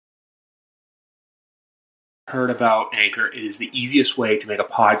heard about Anchor, it is the easiest way to make a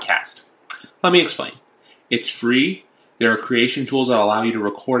podcast. Let me explain. It's free. There are creation tools that allow you to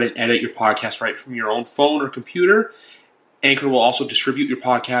record and edit your podcast right from your own phone or computer. Anchor will also distribute your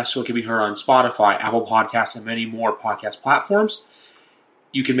podcast so it can be heard on Spotify, Apple Podcasts, and many more podcast platforms.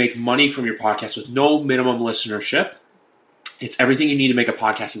 You can make money from your podcast with no minimum listenership. It's everything you need to make a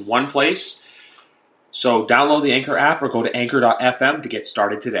podcast in one place. So download the Anchor app or go to anchor.fm to get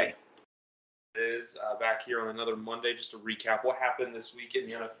started today. It is back here on another Monday just to recap what happened this week in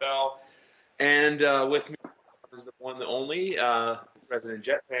the NFL. And with me is the one, the only, President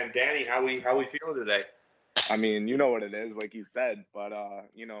Jet fan, Danny. How we feeling today? I mean, you know what it is, like you said, but a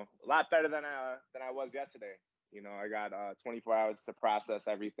lot better than I was yesterday. I got 24 hours to process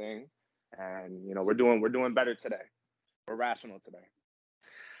everything, and we're doing better today. We're rational today.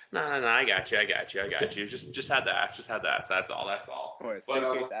 No, I got you. Just had to ask. That's all. Of course,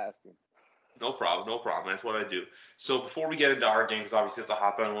 appreciate asking. No problem. That's what I do. So before we get into our games, obviously it's a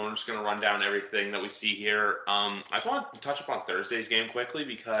hot button. We're just going to run down everything that we see here. I just want to touch upon Thursday's game quickly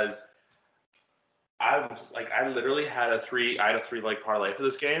because I literally had a three-leg parlay for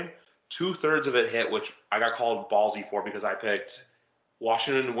this game. 2/3 of it hit, which I got called ballsy for because I picked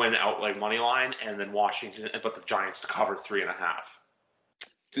Washington to win out like money line, and then but the Giants to cover 3.5.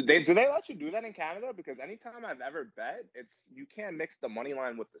 Do they let you do that in Canada? Because anytime I've ever bet, you can't mix the money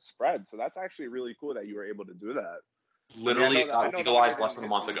line with the spread. So that's actually really cool that you were able to do that. Literally, it got legalized less than a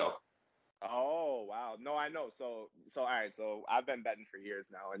month ago. Oh wow! No, I know. So all right. So I've been betting for years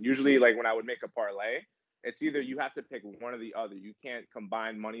now, and usually like when I would make a parlay, it's either you have to pick one or the other. You can't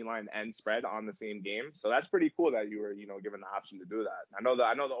combine money line and spread on the same game. So that's pretty cool that you were given the option to do that. I know the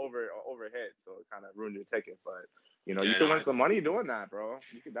over hit, so it kind of ruined your ticket, but. You can win some money doing that, bro.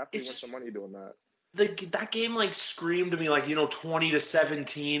 You can definitely win some money doing that. That game screamed to me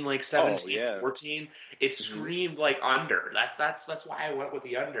 20-17, 17-14. It screamed under. That's why I went with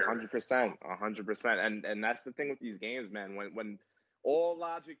the under. 100%. And that's the thing with these games, man. When all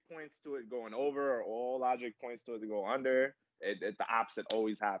logic points to it going over or all logic points to it to go under, the opposite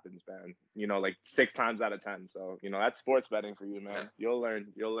always happens, man. 6 times out of 10. So that's sports betting for you, man. Yeah. You'll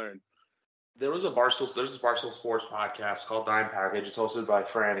learn. There's this Barstool Sports podcast called Dime Package. It's hosted by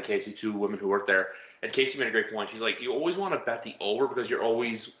Fran and Casey, 2 women who work there. And Casey made a great point. She's like, you always want to bet the over because you're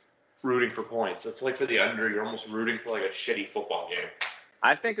always rooting for points. It's like for the under, you're almost rooting for a shitty football game.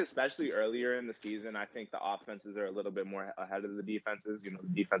 I think especially earlier in the season, I think the offenses are a little bit more ahead of the defenses. The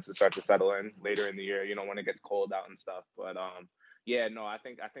defenses start to settle in later in the year, when it gets cold out and stuff. But I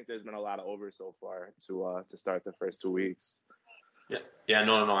think there's been a lot of overs so far to start the first 2 weeks. Yeah,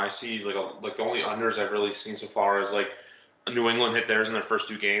 no. I see the only unders I've really seen so far is New England hit theirs in their first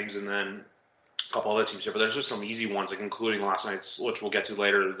 2 games, and then a couple other teams here. But there's just some easy ones, including last night's, which we'll get to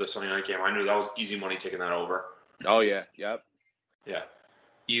later, the Sunday night game. I knew that was easy money taking that over. Oh yeah, yep. Yeah,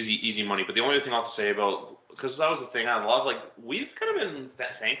 easy money. But the only thing I'll have to say because that was the thing I love. We've kind of been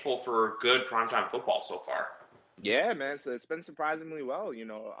thankful for good primetime football so far. Yeah, man. So it's been surprisingly well.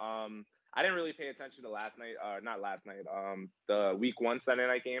 I didn't really pay attention to the week 1 Sunday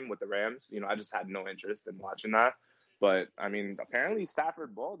night game with the Rams. I just had no interest in watching that. But, I mean, apparently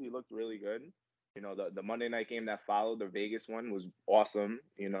Stafford balled. He looked really good. The Monday night game that followed, the Vegas one, was awesome.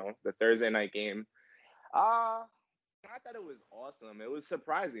 The Thursday night game, not that it was awesome. It was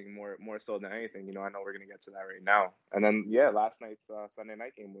surprising more so than anything. I know we're going to get to that right now. And then, last night's Sunday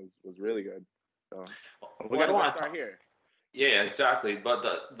night game was really good. So we got to start here. Yeah, exactly. But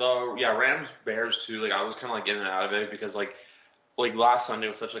the Rams Bears too. I was kind of in and out of it because last Sunday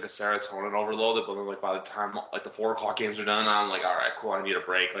was such a serotonin overload that by the time the 4:00 games are done, I'm all right, cool, I need a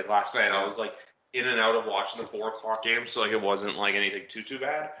break. Last night I was in and out of watching the 4:00 games, so it wasn't anything too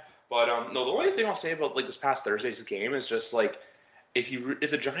bad. But no, the only thing I'll say about this past Thursday's game is just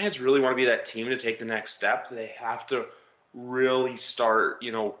if the Giants really want to be that team to take the next step, they have to really start,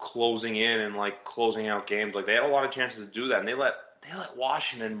 closing in and closing out games. They had a lot of chances to do that, and they let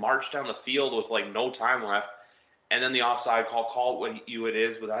Washington march down the field with no time left, and then the offside call what it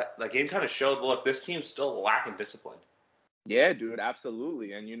is. But that game kind of showed, look, this team's still lacking discipline. Yeah, dude,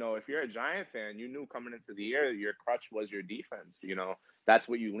 absolutely. And if you're a Giant fan, you knew coming into the year your crutch was your defense. That's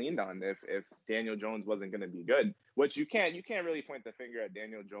what you leaned on if Daniel Jones wasn't going to be good. Which you can't really point the finger at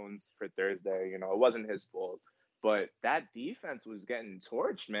Daniel Jones for Thursday. It wasn't his fault. But that defense was getting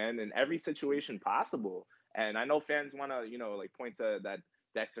torched, man, in every situation possible. And I know fans want to, point to that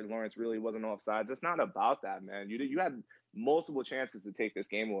Dexter Lawrence really wasn't offsides. It's not about that, man. You had multiple chances to take this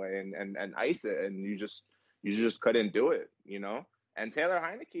game away and ice it, and you just couldn't do it, And Taylor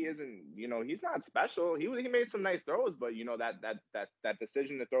Heineke isn't, he's not special. He made some nice throws, but that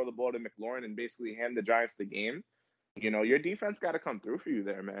decision to throw the ball to McLaurin and basically hand the Giants the game, your defense got to come through for you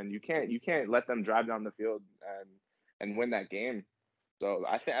there, man. You can't let them drive down the field and win that game. So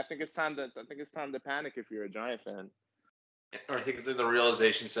I think it's time to panic if you're a Giant fan. Or I think it's like the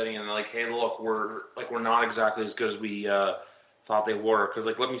realization setting and like, hey, look, we're not exactly as good as we thought they were. Because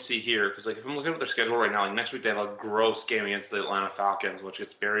like, let me see here. Because like, if I'm looking at their schedule right now, like next week they have a gross game against the Atlanta Falcons, which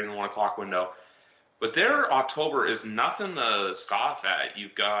gets buried in the 1 o'clock window. But their October is nothing to scoff at.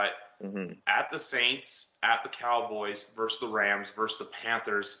 You've got at the Saints, at the Cowboys, versus the Rams, versus the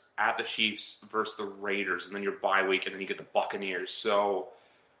Panthers, at the Chiefs, versus the Raiders, and then your bye week, and then you get the Buccaneers. So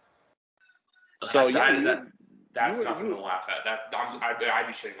that's nothing to laugh at. I'd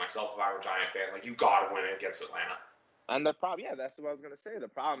be shitting myself if I were a Giant fan. Like, you got to win against Atlanta. And the problem, that's what I was going to say. The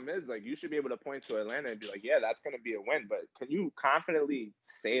problem is, like, you should be able to point to Atlanta and be like, yeah, that's going to be a win. But can you confidently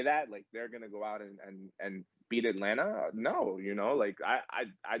say that? Like, they're going to go out and beat Atlanta? No, like,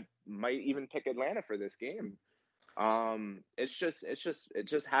 I might even pick Atlanta for this game. It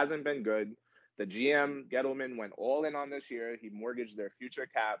just hasn't been good. The GM, Gettleman, went all in on this year. He mortgaged their future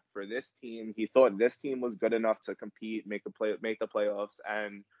cap for this team. He thought this team was good enough to compete, make the playoffs,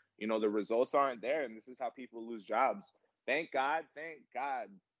 and the results aren't there, and this is how people lose jobs. Thank God,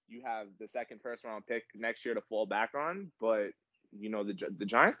 you have the second first-round pick next year to fall back on, but the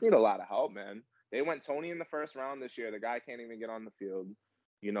Giants need a lot of help, man. They went Tony in the first round this year. The guy can't even get on the field.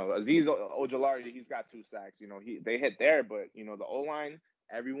 Azeez Ojulari, he's got 2 sacks. They hit there, but the O-line,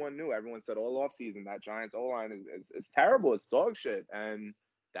 everyone knew. Everyone said all offseason that Giants O-line is terrible. It's dog shit, and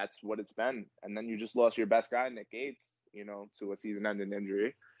that's what it's been. And then you just lost your best guy, Nick Gates, to a season-ending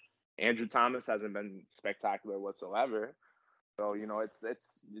injury. Andrew Thomas hasn't been spectacular whatsoever. So, it's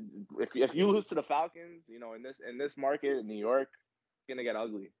if you lose to the Falcons, in this market in New York, it's gonna get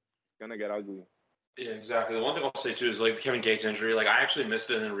ugly. It's gonna get ugly. Yeah, exactly. The one thing I'll say too is like the Kevin Gates injury. Like, I actually missed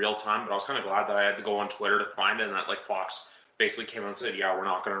it in real time, but I was kind of glad that I had to go on Twitter to find it, and that like Fox basically came out and said, "Yeah, we're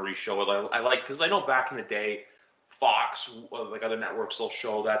not going to re-show it." I like, because I know back in the day, Fox, like other networks, they'll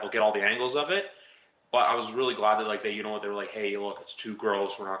show that, they'll get all the angles of it. But I was really glad that like they were like, "Hey, look, it's too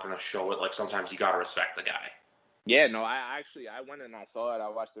gross. We're not going to show it." Like, sometimes you got to respect the guy. Yeah, no, I went and I saw it. I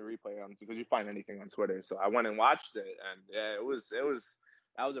watched the replay because you find anything on Twitter. So I went and watched it, and yeah, it was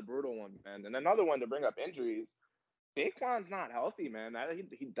that was a brutal one, man. And another one to bring up injuries. Saquon's not healthy, man.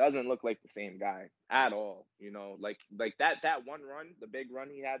 He doesn't look like the same guy at all. Like that one run, the big run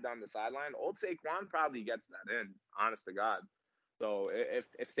he had down the sideline, old Saquon probably gets that in, honest to God. So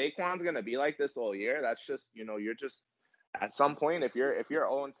if Saquon's gonna be like this all year, that's just you're just at some point if you're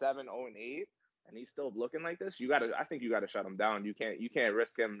 0-7, 0-8, and he's still looking like this, I think you gotta shut him down. You can't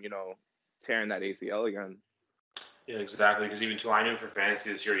risk him tearing that ACL again. Yeah, exactly. Because even I knew for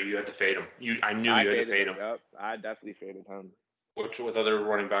fantasy this year, you had to fade him. I knew you had to fade him. Yep, I definitely faded him. Which with other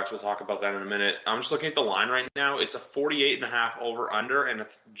running backs, we'll talk about that in a minute. I'm just looking at the line right now. It's a 48.5 over under, and the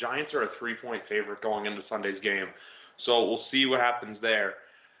Giants are a 3-point favorite going into Sunday's game. So we'll see what happens there.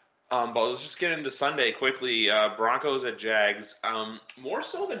 But let's just get into Sunday quickly. Broncos at Jags. More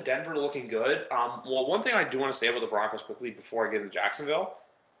so than Denver looking good. Well, one thing I do want to say about the Broncos quickly before I get into Jacksonville.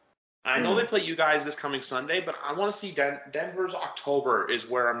 I know they play you guys this coming Sunday, but I want to see Denver's October is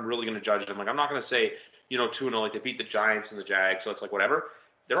where I'm really going to judge them. Like, I'm not going to say, 2-0, like they beat the Giants and the Jags, so it's like whatever.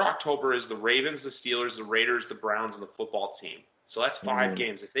 Their October is the Ravens, the Steelers, the Raiders, the Browns, and the football team. So that's 5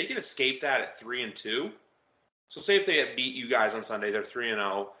 games. If they can escape that at 3-2, so say if they beat you guys on Sunday, they're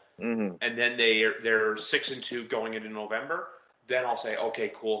 3-0, and then they're 6-2 going into November, then I'll say,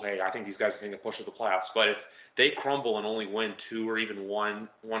 okay, cool. Hey, I think these guys are going to push to the playoffs. But if they crumble and only win 2 or even one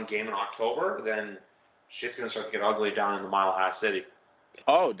game in October, then shit's going to start to get ugly down in the Mile High City.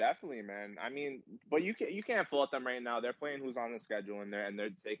 Oh, definitely, man. I mean, but you can't fault them right now. They're playing who's on the schedule, and they're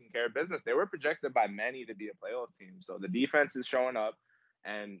taking care of business. They were projected by many to be a playoff team, so the defense is showing up.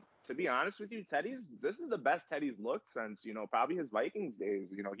 And to be honest with you, this is the best Teddy's looked since probably his Vikings days.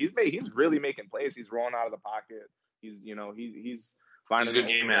 He's really making plays. He's rolling out of the pocket. He's finding he's a good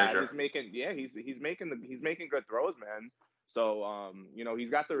game manager. He's making good throws, man. So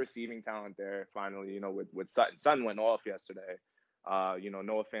he's got the receiving talent there finally. With Sutton. Sutton went off yesterday.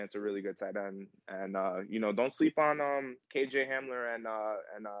 Noah Fant's a really good tight end, and don't sleep on KJ Hamler and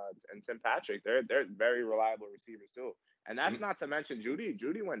Tim Patrick. They're very reliable receivers too. And that's not to mention Judy.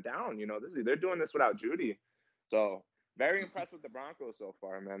 Judy went down. They're doing this without Judy. So very impressed with the Broncos so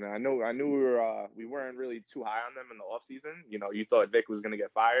far, man. I knew we weren't really too high on them in the offseason. You thought Vic was gonna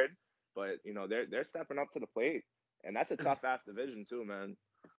get fired, but they're stepping up to the plate, and that's a tough ass division too, man.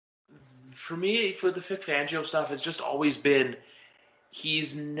 For me, for the Vic Fangio stuff, it's just always been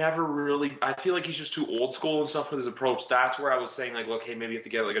he's never really. I feel like he's just too old school and stuff with his approach. That's where I was saying like, look, hey, maybe you have to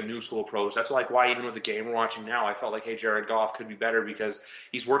get like a new school approach. That's like why even with the game we're watching now, I felt like, hey, Jared Goff could be better because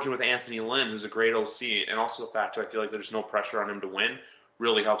he's working with Anthony Lynn, who's a great OC, and also the fact that I feel like there's no pressure on him to win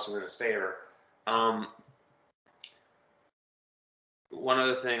really helps him in his favor. Um, one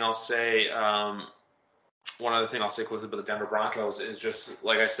other thing I'll say. One other thing I'll say quickly about the Denver Broncos is just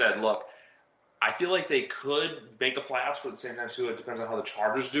like I said, look. I feel like they could make the playoffs, but at the same time, too, it depends on how the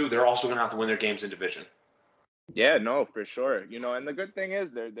Chargers do. They're also going to have to win their games in division. Yeah, no, for sure. And the good thing is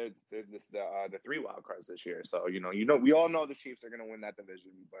they're this the three wild cards this year. So we all know the Chiefs are going to win that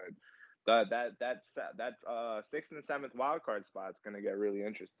division, but that sixth and seventh wild card spot is going to get really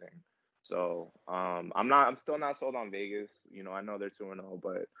interesting. So I'm still not sold on Vegas. I know they're 2-0,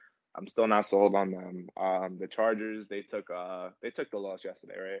 but I'm still not sold on them. The Chargers they took the loss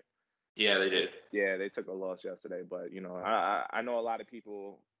yesterday, right? Yeah, they did. Yeah, they took a loss yesterday, but I know a lot of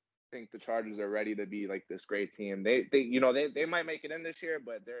people think the Chargers are ready to be like this great team. They might make it in this year,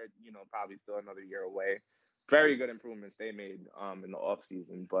 but they're probably still another year away. Very good improvements they made in the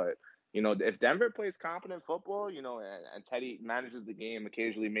offseason, but if Denver plays competent football, and Teddy manages the game,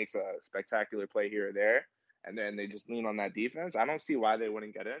 occasionally makes a spectacular play here or there, and then they just lean on that defense, I don't see why they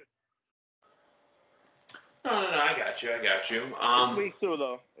wouldn't get in. No, I got you. It's week 2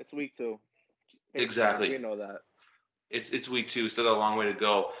 though. It's week 2. Exactly. We know that. It's week 2, still got a long way to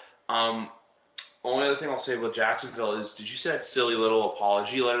go. Only other thing I'll say about Jacksonville is, did you see that silly little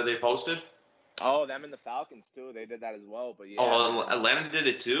apology letter they posted? Oh, them and the Falcons too. They did that as well. But yeah. Oh, Atlanta did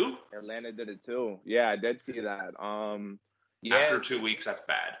it too? Atlanta did it too. Yeah, I did see that. Yeah. After 2 weeks, that's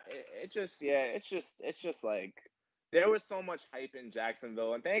bad. It's just like there was so much hype in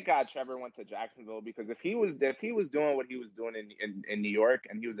Jacksonville, and thank God Trevor went to Jacksonville, because if he was doing what he was doing in New York,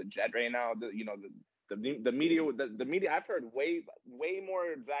 and he was a Jet right now, the media, I've heard way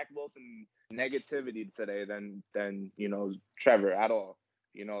more Zach Wilson negativity today than Trevor at all.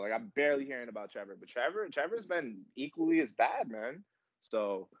 Like I'm barely hearing about Trevor, but Trevor's been equally as bad, man.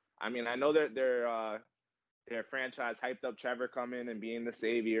 So I mean, I know that their franchise hyped up Trevor coming and being the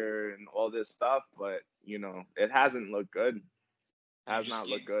savior and all this stuff, but it hasn't looked good.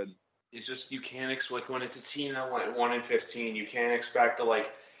 Looked good. It's just you can't expect when it's a team that went 1-15. You can't expect to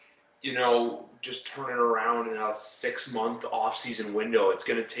just turn it around in a 6-month off-season window. It's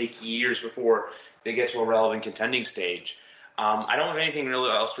going to take years before they get to a relevant contending stage. I don't have anything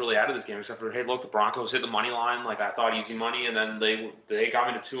else to add to this game except for, hey, look, the Broncos hit the money line. Like I thought, easy money, and then they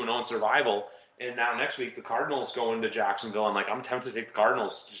got me to 2-0 in survival. And now next week the Cardinals go into Jacksonville, and I'm tempted to take the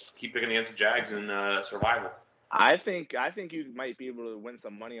Cardinals. Just keep picking against the Jags in survival. I think you might be able to win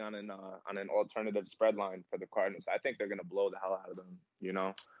some money on an alternative spread line for the Cardinals. I think they're going to blow the hell out of them.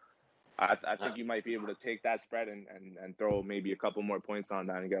 I think you might be able to take that spread and throw maybe a couple more points on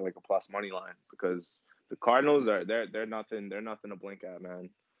that and get like a plus money line, because the Cardinals they're nothing to blink at,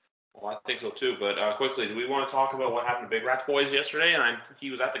 man. Well, I think so too. But quickly, do we want to talk about what happened to Big Rats boys yesterday? And he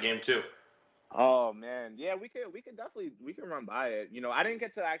was at the game too. Oh man, yeah, we can definitely run by it. I didn't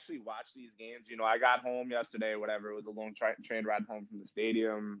get to actually watch these games. I got home yesterday, whatever. It was a long train ride home from the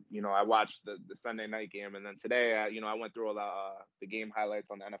stadium. I watched the Sunday night game, and then today, I went through all the game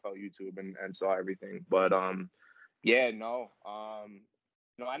highlights on the NFL YouTube and saw everything. But yeah, no,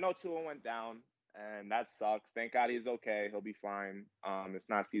 I know Tua went down, and that sucks. Thank God he's okay. He'll be fine. It's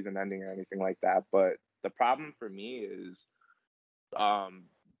not season ending or anything like that. But the problem for me is,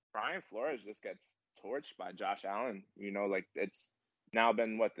 Brian Flores just gets torched by Josh Allen. Like it's now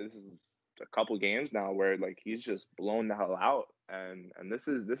been this is a couple games now where like he's just blown the hell out, and this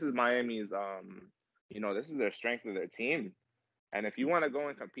is Miami's this is their strength of their team, and if you want to go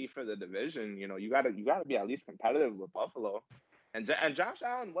and compete for the division, you gotta be at least competitive with Buffalo, and Josh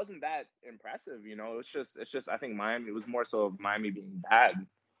Allen wasn't that impressive. It's just I think Miami was more so of Miami being bad.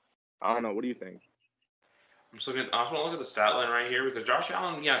 I don't know. What do you think? I just want to look at the stat line right here, because Josh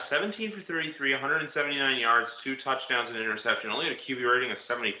Allen, 17 for 33, 179 yards, 2 touchdowns and an interception, only had a QB rating of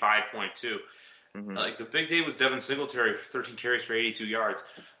 75.2. Mm-hmm. Like the big day was Devin Singletary for 13 carries for 82 yards.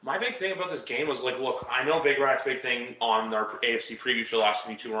 My big thing about this game was look, I know Big Rat's big thing on our AFC preview show last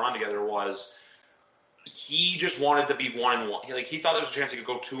time we two were on together was he just wanted to be 1-1. He thought there was a chance he could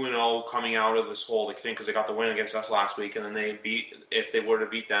go 2-0 coming out of this whole thing because they got the win against us last week, and then if they were to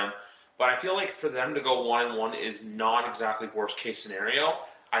beat them. But I feel like for them to go 1-1 is not exactly worst case scenario.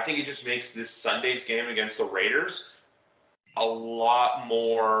 I think it just makes this Sunday's game against the Raiders a lot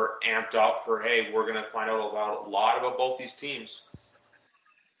more amped up for, hey, we're going to find out a lot about both these teams.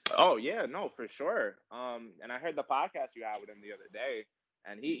 Oh yeah, no, for sure. And I heard the podcast you had with him the other day.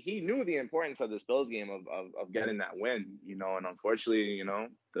 And he knew the importance of this Bills game of getting that win, and unfortunately,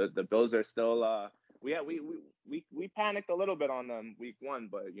 the Bills are still we panicked a little bit on them week 1,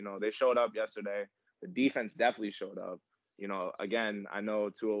 but they showed up yesterday. The defense definitely showed up. Again, I know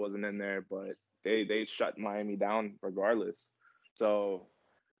Tua wasn't in there, but they shut Miami down regardless. So,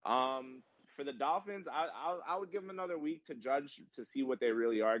 for the Dolphins, I would give them another week to judge to see what they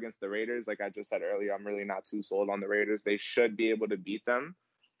really are against the Raiders. Like I just said earlier, I'm really not too sold on the Raiders. They should be able to beat them,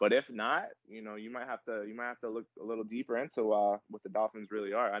 but if not, you might have to look a little deeper into what the Dolphins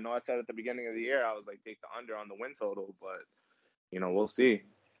really are. I know I said at the beginning of the year I was like take the under on the win total, but we'll see.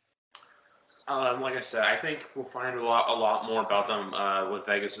 Like I said, I think we'll find a lot more about them with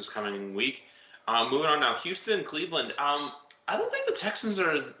Vegas this coming week. Moving on now, Houston, Cleveland. I don't think the Texans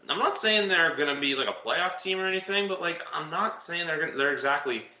are. I'm not saying they're going to be like a playoff team or anything, but like I'm not saying they're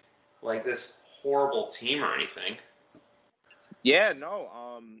exactly like this horrible team or anything. Yeah,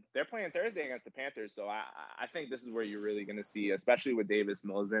 no. They're playing Thursday against the Panthers, so I think this is where you're really going to see, especially with Davis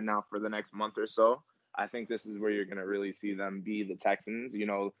Mills in now for the next month or so. I think this is where you're going to really see them be the Texans.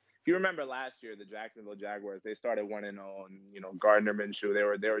 If you remember last year, the Jacksonville Jaguars, they started 1-0, and Gardner Minshew, they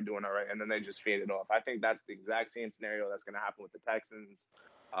were doing all right, and then they just faded off. I think that's the exact same scenario that's going to happen with the Texans.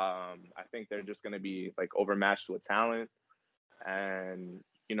 I think they're just going to be like overmatched with talent, and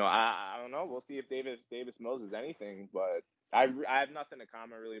I don't know. We'll see if Davis Mills is anything, but I have nothing to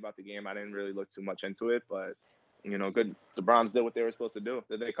comment really about the game. I didn't really look too much into it, but good. The Browns did what they were supposed to do.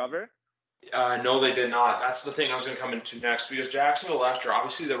 Did they cover? No, they did not. That's the thing I was going to come into next because Jacksonville last year,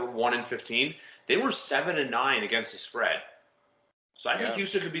 obviously they were 1-15. They were 7-9 against the spread. So I think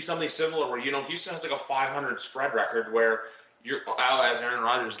Houston could be something similar where Houston has like a 500 spread record where as Aaron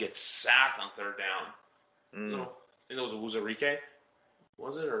Rodgers gets sacked on third down. I think that was Uzurike.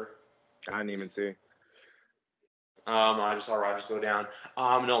 Was it or? I didn't even see. I just saw Rodgers go down.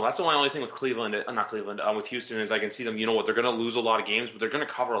 No, that's my only thing with Cleveland. Not Cleveland. With Houston is I can see them. You know what? They're going to lose a lot of games, but they're going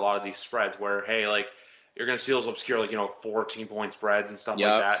to cover a lot of these spreads. Where like you're going to see those obscure 14-point spreads and stuff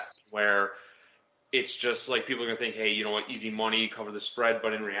like that. Where it's just like people are going to think, hey, you know what? Easy money, cover the spread.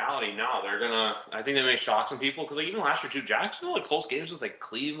 But in reality, no, they're gonna. I think they may shock some people because even last year too, Jacksonville had close games with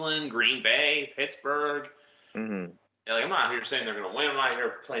Cleveland, Green Bay, Pittsburgh. Mm-hmm. I'm not here saying they're going to win. I'm not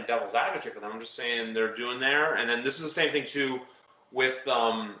here playing devil's advocate for them. I'm just saying they're doing there. And then this is the same thing, too, with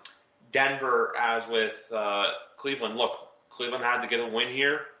Denver as with Cleveland. Look, Cleveland had to get a win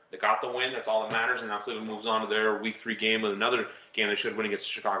here. They got the win. That's all that matters. And now Cleveland moves on to their Week 3 game with another game they should win against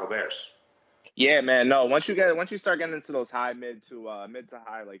the Chicago Bears. Yeah, man. No, once you start getting into those mid to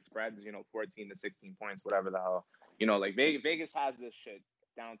high spreads, 14 to 16 points, whatever the hell, Vegas has this shit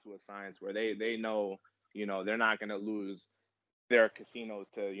down to a science where they know. They're not going to lose their casinos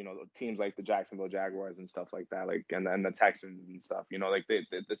to, teams like the Jacksonville Jaguars and stuff like that, and the Texans and stuff.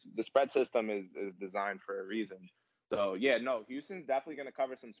 The spread system is designed for a reason. So, yeah, no, Houston's definitely going to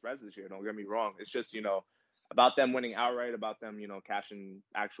cover some spreads this year. Don't get me wrong. It's just, about them winning outright, about them, cashing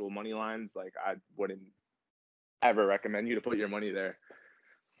actual money lines. I wouldn't ever recommend you to put your money there.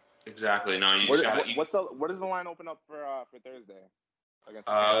 Exactly. No, what does the line open up for Thursday against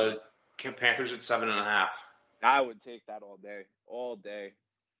the Panthers? Panthers at 7.5. I would take that all day.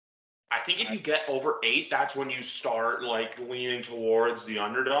 I think if you get over 8, that's when you start leaning towards the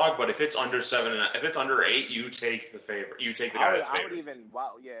underdog. But if it's under 7, if it's under 8, you take the favorite. You take the guy that's favored.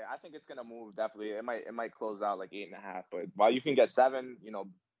 I think it's gonna move definitely. It might close out 8.5. But while you can get 7,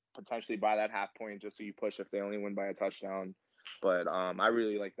 potentially by that half point just so you push if they only win by a touchdown. But I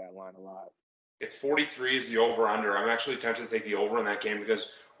really like that line a lot. It's 43 is the over-under. I'm actually tempted to take the over in that game because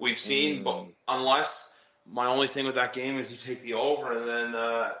we've seen, unless my only thing with that game is you take the over and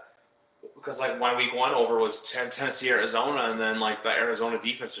then because my week 1 over was Tennessee, Arizona, and then the Arizona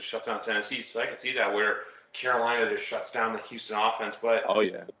defense just shuts down Tennessee. So I can see that where Carolina just shuts down the Houston offense. But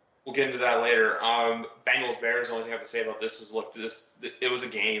we'll get into that later. Bengals Bears. The only thing I have to say about this is it was a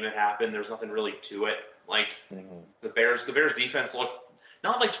game. It happened. There's nothing really to it. The Bears defense looked.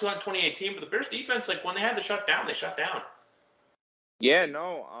 Not like 2018, but the Bears defense, when they had to shut down, they shut down. Yeah,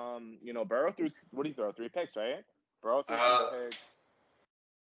 no. Burrow threw, what did he throw? 3 picks, right? Burrow threw 3 picks.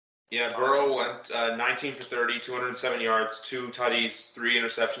 Yeah, Burrow went 19 for 30, 207 yards, 2 tutties, 3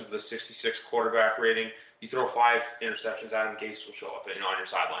 interceptions with a 66 quarterback rating. You throw 5 interceptions, Adam Gase will show up on your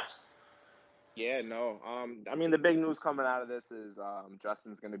sidelines. Yeah, no. The big news coming out of this is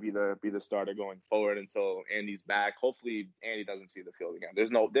Justin's going to be the starter going forward until Andy's back. Hopefully, Andy doesn't see the field again.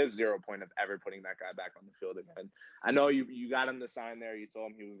 There's 0 point of ever putting that guy back on the field again. I know you got him to sign there. You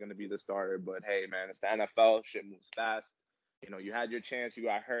told him he was going to be the starter, but hey, man, it's the NFL. Shit moves fast. You had your chance. You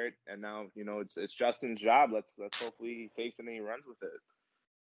got hurt, and now it's Justin's job. Let's hopefully he takes it and he runs with it.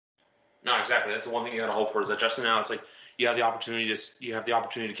 No, exactly. That's the one thing you got to hope for is that Justin now it's like you have the opportunity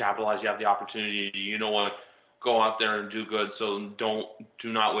to capitalize. You have the opportunity to, you know what, go out there and do good. So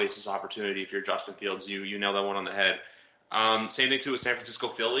do not waste this opportunity. If you're Justin Fields, you nail that one on the head. Same thing too with San Francisco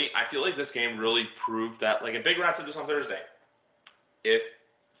Philly. I feel like this game really proved that. Like, and Big Rat said this on Thursday. If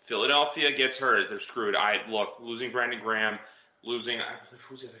Philadelphia gets hurt, they're screwed. Losing Brandon Graham, losing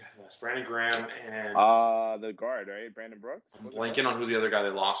who's the other guy they lost? Brandon Graham and The guard, right? Brandon Brooks? I'm Was it blanking Brooks? on who the other guy they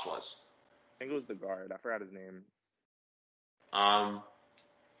lost was. I think it was the guard. I forgot his name. Um,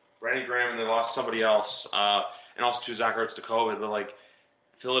 Brandon Graham and they lost somebody else, and also too Zach Ertz to COVID. But like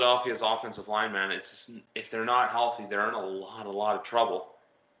Philadelphia's offensive line, man, it's just, if they're not healthy, they're in a lot of trouble.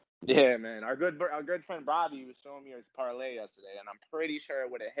 Yeah, man. Our good friend Bobby was showing me his parlay yesterday, and I'm pretty sure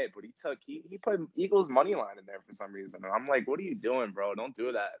it would have hit, but he put Eagles money line in there for some reason. And I'm like, what are you doing, bro? Don't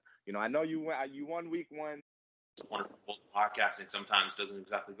do that. I know you won week 1. Wonderful podcasting sometimes doesn't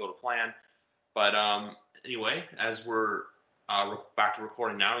exactly go to plan, but anyway, as we're back to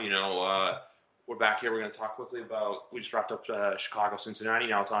recording now, we're back here. We're going to talk quickly about. We just wrapped up Chicago, Cincinnati.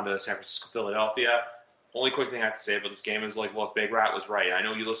 Now it's on to San Francisco, Philadelphia. Only quick thing I have to say about this game is like, look, Big Rat was right. I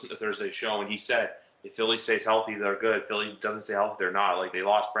know you listened to Thursday's show, and he said if Philly stays healthy, they're good. Philly doesn't stay healthy, they're not. Like, they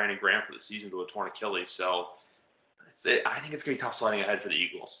lost Brandon Graham for the season to a torn Achilles, so I think it's going to be tough sledding ahead for the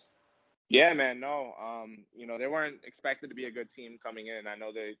Eagles. Yeah, man. No, they weren't expected to be a good team coming in. I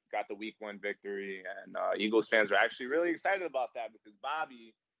know they got the week 1 victory, and Eagles fans were actually really excited about that because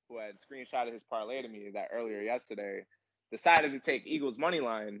Bobby, who had screenshotted his parlay to me that earlier yesterday, decided to take Eagles money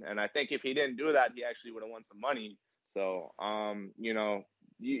line. And I think if he didn't do that, he actually would have won some money. So,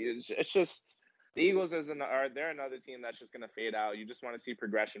 it's just the Eagles they're another team that's just going to fade out. You just want to see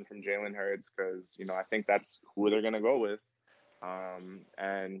progression from Jalen Hurts because, I think that's who they're going to go with.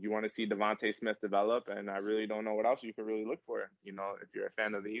 And you want to see Devontae Smith develop, and I really don't know what else you could really look for, if you're a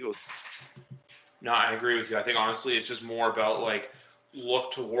fan of the Eagles. No, I agree with you. I think, honestly, it's just more about, like,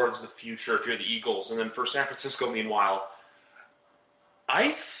 look towards the future if you're the Eagles. And then for San Francisco, meanwhile,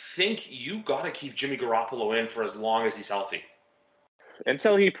 I think you got to keep Jimmy Garoppolo in for as long as he's healthy.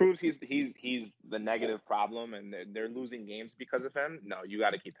 Until he proves he's the negative problem and they're losing games because of him, no, you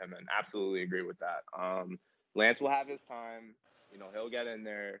got to keep him in. Absolutely agree with that. Lance will have his time. He'll get in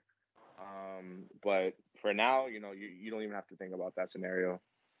there. But for now, you don't even have to think about that scenario.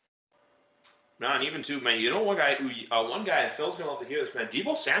 No, and even too, man, one guy, and Phil's gonna love to hear this, man.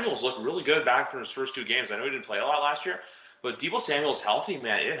 Deebo Samuel's looked really good back from his first 2 games. I know he didn't play a lot last year, but Deebo Samuel's healthy,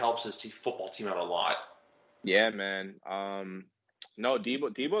 man. It helps his football team out a lot. Yeah, man. No,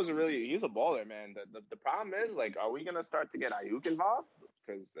 Deebo's he's a baller, man. The problem is, like, are we gonna start to get Ayuk involved?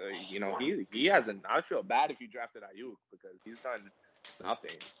 Because he hasn't. I feel bad if you drafted Ayuk because he's done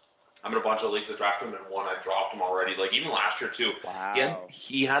nothing. I'm in a bunch of leagues that drafted him, and one I dropped him already. Like, even last year too. Wow.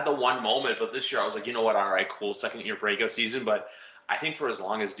 He had the one moment, but this year I was like, you know what? All right, cool, second year breakout season. But I think for as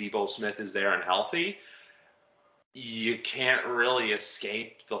long as Deebo Smith is there and healthy, you can't really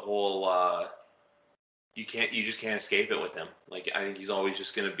escape the whole. You just can't escape it with him. Like, I think he's always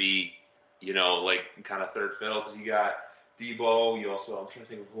just going to be, like, kind of third fiddle because you got Deebo. I'm trying to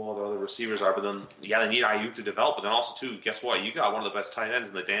think of who all the other receivers are, but then, yeah, they need Ayuk to develop. But then also, too, guess what? You got one of the best tight ends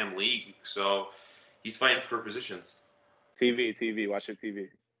in the damn league. So he's fighting for positions. TV, watch your TV.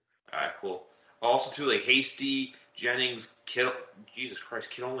 All right, cool. Also, too, like Hasty, Jennings, Kittle. Jesus Christ,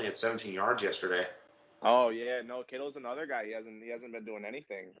 Kittle only had 17 yards yesterday. Oh yeah, no, Kittle's another guy. He hasn't been doing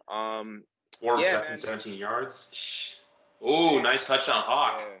anything. 4 receptions, 17 yards. Oh, nice touchdown,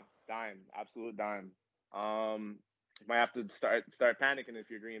 Hawk. Yeah, absolute dime. Might have to start panicking if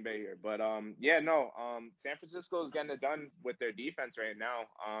you're Green Bay here, but San Francisco is getting it done with their defense right now.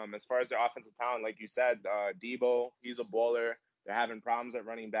 As far as their offensive talent, like you said, Deebo, he's a baller. They're having problems at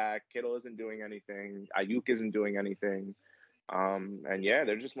running back. Kittle isn't doing anything. Ayuk isn't doing anything. And yeah,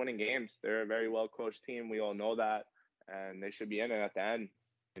 they're just winning games. They're a very well coached team. We all know that, and they should be in it at the end.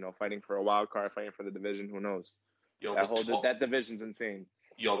 Fighting for a wild card, fighting for the division. Who knows? Yo, that division's insane.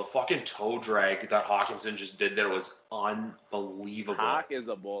 Yo, the fucking toe drag that Hawkinson just did there was unbelievable. Hawk is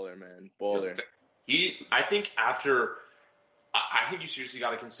a bowler, man. Bowler. I think you seriously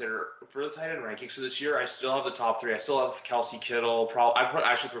got to consider for the tight end rankings for this year. I still have the top 3. I still have Kelsey, Kittle. I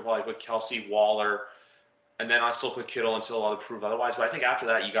probably put Kelsey, Waller, and then I still put Kittle until I prove otherwise. But I think after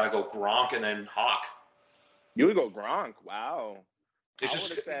that, you got to go Gronk and then Hawk. You would go Gronk? Wow. I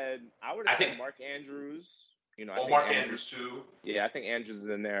would have said Mark Andrews. Mark Andrews too. Yeah, I think Andrews is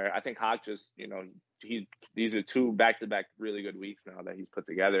in there. I think Hawk just, these are 2 back-to-back really good weeks now that he's put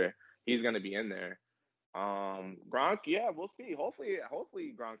together. He's going to be in there. Gronk, yeah, we'll see. Hopefully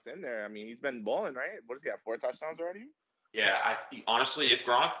Gronk's in there. I mean, he's been balling, right? What does he have? 4 touchdowns already? Yeah, honestly, if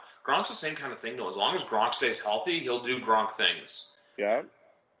Gronk's the same kind of thing though. As long as Gronk stays healthy, he'll do Gronk things. Yeah.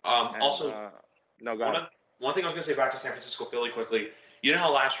 And Also, no, go one ahead. of, one thing I was gonna say back to San Francisco Philly quickly. You know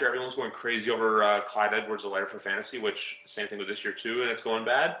how last year everyone was going crazy over Clyde Edwards-Helaire for fantasy, which same thing with this year too, and it's going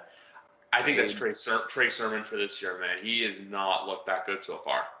bad. I think that's I Trey Sermon for this year, man. He has not looked that good so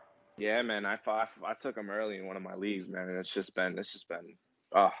far. Yeah, man. I took him early in one of my leagues, man, and it's just been.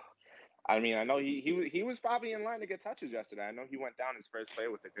 Uh, I mean, I know he was probably in line to get touches yesterday. I know he went down his first play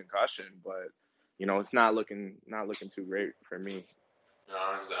with a concussion, but it's not looking too great for me.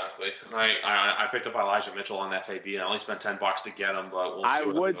 No, exactly. And I picked up Elijah Mitchell on FAB, and I only spent $10 to get him, but we'll I see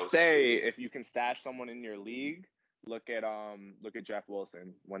where that would goes. say if you can stash someone in your league, look at Jeff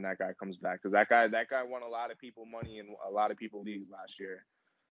Wilson when that guy comes back, because that guy won a lot of people money in a lot of people leagues last year.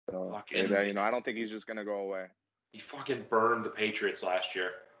 So Fucking, I don't think he's just gonna go away. he fucking burned the Patriots last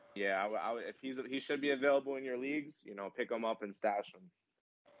year. Yeah, if he should be available in your leagues, pick him up and stash him.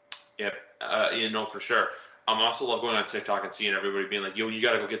 Yep, for sure. I also love going on TikTok and seeing everybody being like, "Yo, you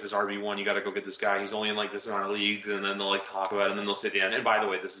gotta go get this RB1. You gotta go get this guy. He's only in like this amount of leagues." And then they'll like talk about it, and then they'll say at the end, "And by the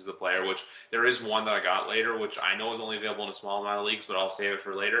way, this is the player." Which there is one that I got later, which I know is only available in a small amount of leagues, but I'll save it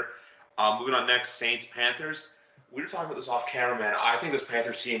for later. Moving on next, Saints Panthers. We were talking about this off camera, man. I think this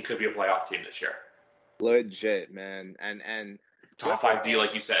Panthers team could be a playoff team this year. Legit, man, and good Top for five D, Sam.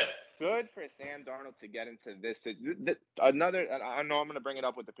 like you said. Good for Sam Darnold to get into this. Another, I know I'm going to bring it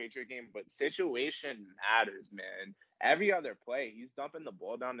up with the Patriot game, but situation matters, man. Every other play, he's dumping the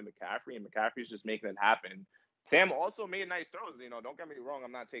ball down to McCaffrey, and McCaffrey's just making it happen. Sam also made nice throws. Don't get me wrong.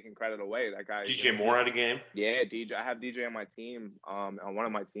 I'm not taking credit away. That guy, DJ Moore had a game. yeah, DJ. I have DJ on my team, on one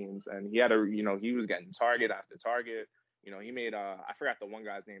of my teams, and he had he was getting target after target. He made I forgot the one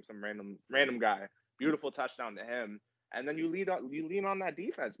guy's name, some random guy. Beautiful touchdown to him. And then you lean on that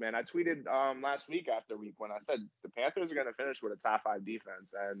defense, man. I tweeted last week after week one. I said the Panthers are going to finish with a top 5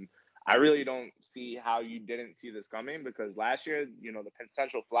 defense, and I really don't see how you didn't see this coming, because last year, the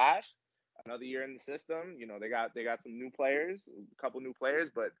potential flash, another year in the system. They got some new players, a couple new players,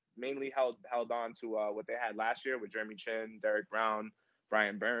 but mainly held on to what they had last year with Jeremy Chin, Derek Brown,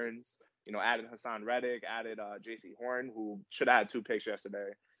 Brian Burns. Added Hassan Reddick, added J.C. Horn, who should have had 2 picks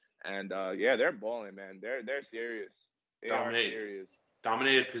yesterday. And yeah, they're balling, man. They're serious. They are Dominate, serious.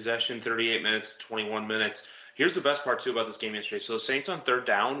 Dominated possession, 38 minutes, 21 minutes. Here's the best part too about this game yesterday. So the Saints on third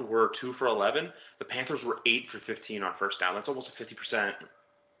down were 2 for 11. The Panthers were 8 for 15 on first down. That's almost a 50%.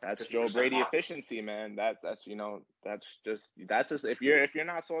 That's Joe 50% Brady mark. efficiency, man. That's just if you're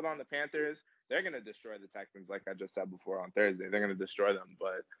not sold on the Panthers, they're gonna destroy the Texans, like I just said before on Thursday. They're gonna destroy them.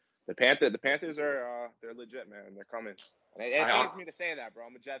 But the Panthers are they're legit, man. They're coming. And it pains me to say that, bro.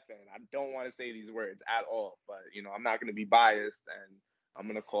 I'm a Jet fan. I don't want to say these words at all, but I'm not gonna be biased, and I'm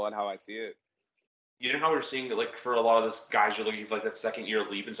gonna call it how I see it. You know how we're seeing that, like, for a lot of these guys, you're looking for like that second year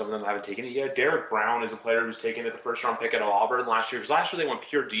leap, and some of them haven't taken it yet. Derek Brown is a player who's taken it the first round pick at Auburn last year. Because last year they went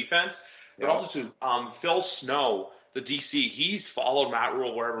pure defense, but Yeah. also to Phil Snow, the DC. He's followed Matt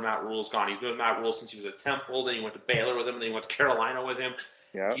Rule wherever Matt Rule's gone. He's been with Matt Rule since he was at Temple. Then he went to Baylor with him. And then he went to Carolina with him.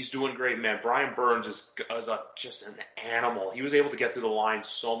 Yeah. He's doing great, man. Brian Burns is just an animal. He was able to get through the line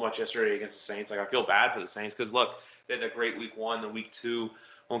so much yesterday against the Saints. Like, I feel bad for the Saints because, look, they had a great week 1. The week 2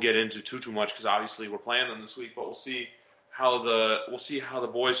 won't get into too much because obviously we're playing them this week. But we'll see how the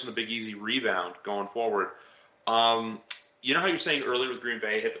boys from the Big Easy rebound going forward. You know how you're saying earlier with Green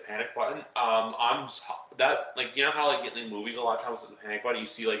Bay hit the panic button. I'm that like you know how like in movies a lot of times with the panic button you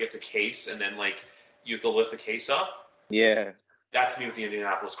see like it's a case and then like you have to lift the case up. Yeah. That's me with the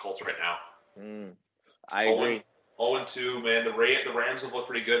Indianapolis Colts right now. I agree. 0-2, man. The Rams have looked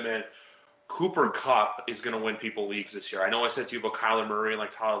pretty good, man. Cooper Kupp is going to win people leagues this year. I know I said to you about Kyler Murray and like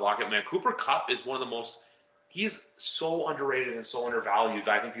Tyler Lockett, man. Cooper Kupp is one of the most. He's so underrated and so undervalued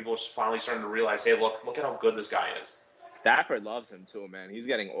that I think people are finally starting to realize, hey, look at how good this guy is. Stafford loves him too, man. He's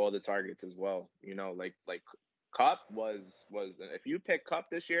getting all the targets as well. Like Kupp was if you pick Kupp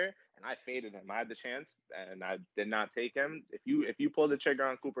this year, and I faded him. I had the chance and I did not take him. If you pull the trigger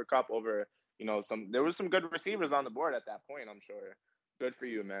on Cooper Kupp over, there was some good receivers on the board at that point, I'm sure. Good for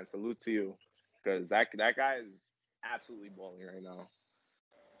you, man. Salute to you. Because that guy is absolutely balling right now.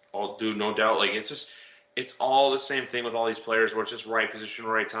 Oh, dude, no doubt. Like it's all the same thing with all these players where it's just right position,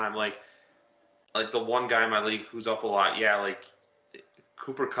 right time. Like the one guy in my league who's up a lot, yeah, like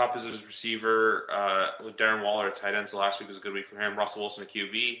Cooper Kupp is his receiver, with Darren Waller at tight end, so last week was a good week for him. Russell Wilson at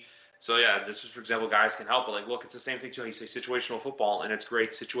QB. So yeah, this is, for example, guys can help, but like look, it's the same thing too. You say situational football, and it's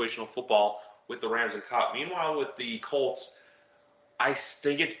great situational football with the Rams and Kupp. Meanwhile, with the Colts, I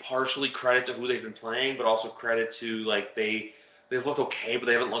think it's partially credit to who they've been playing, but also credit to like they've looked okay, but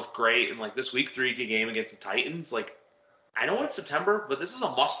they haven't looked great. And like this week 3 game against the Titans, like I know it's September, but this is a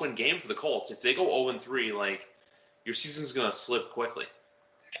must-win game for the Colts. If they go 0-3, like your season's gonna slip quickly.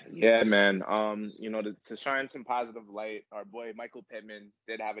 Yeah, man. To shine some positive light, our boy Michael Pittman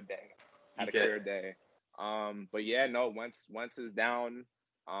did have a day, He had a did. career day. But yeah, no, Wentz is down.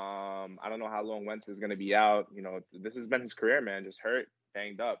 I don't know how long Wentz is gonna be out. This has been his career, man. Just hurt,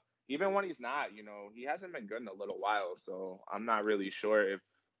 banged up. Even when he's not, he hasn't been good in a little while. So I'm not really sure if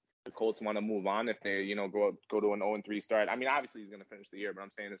the Colts want to move on if they, go to an 0-3 start. I mean, obviously he's going to finish the year, but I'm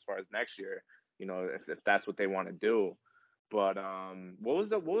saying as far as next year, if that's what they want to do. But what was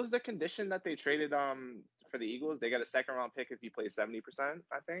the condition that they traded for the Eagles? They got a second round pick if he plays 70%,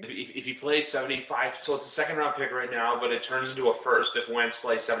 I think. If he plays 75, so it's a second round pick right now, but it turns into a first if Wentz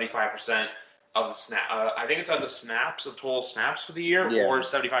plays 75% of the snap. I think it's on the snaps of total snaps for the year, Yeah. or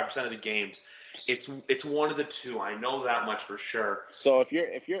 75% of the games. It's one of the two. I know that much for sure. So if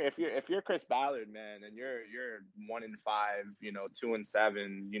you're Chris Ballard, man, and you're 1-5,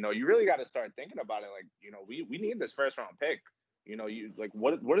 2-7, you really got to start thinking about it. Like, we need this first round pick. You like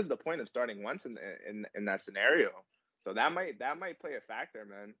what is the point of starting Wentz in that scenario? So that might play a factor,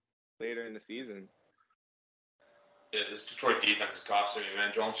 man, later in the season. Yeah, this Detroit defense is costing me,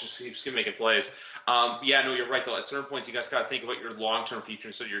 man. Jones just keeps making plays. Yeah, no, you're right, though. At certain points, you guys got to think about your long-term future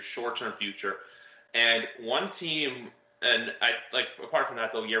instead of your short-term future. And one team, and I like apart from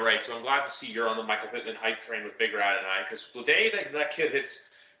that, though, you're right. So I'm glad to see you're on the Michael Pittman hype train with Big Rat and I, because the day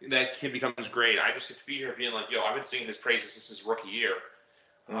that kid becomes great, I just get to be here being like, yo, I've been singing his praises since his rookie year.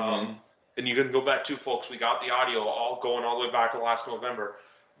 Mm-hmm. And you can go back to, folks. We got the audio all the way back to last November.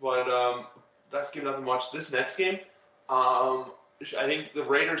 But that's giving nothing much. This next game, I think the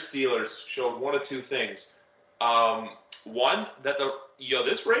Raiders Steelers showed one of two things. One, that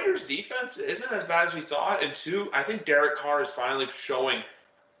this Raiders defense isn't as bad as we thought, and two, I think Derek Carr is finally showing.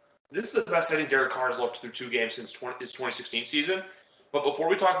 This is the best I think Derek Carr has looked through two games since his 2016 season. But before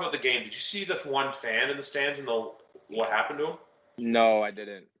we talk about the game, did you see the one fan in the stands and what happened to him? No, I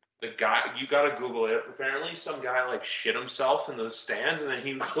didn't. The guy, you gotta Google it. Apparently, some guy like shit himself in the stands, and then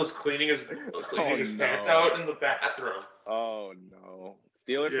he was cleaning his pants out in the bathroom. Oh no,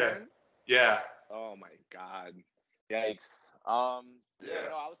 Steeler Yeah, fan? yeah, Oh my God. Yikes. Yeah,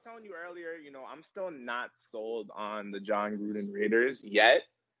 no, I was telling you earlier, I'm still not sold on the John Gruden Raiders yet.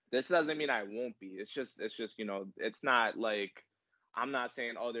 This doesn't mean I won't be. It's just, it's not like I'm not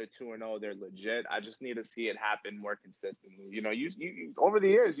saying, oh, they're 2-0, they're legit. I just need to see it happen more consistently. You over the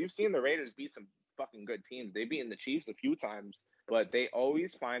years, you've seen the Raiders beat some fucking good teams. They've beaten the Chiefs a few times, but they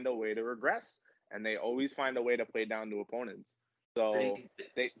always find a way to regress, and they always find a way to play down to opponents. So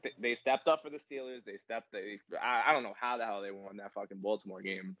they stepped up for the Steelers. I don't know how the hell they won that fucking Baltimore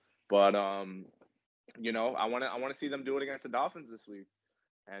game, but I want to see them do it against the Dolphins this week.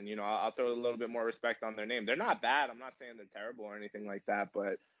 And I'll throw a little bit more respect on their name. They're not bad. I'm not saying they're terrible or anything like that,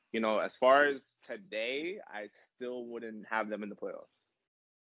 but as far as today, I still wouldn't have them in the playoffs.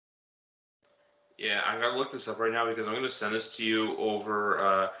 yeah. I gotta look this up right now because I'm gonna send this to you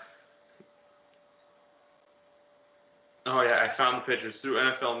over. Oh yeah, I found the pictures through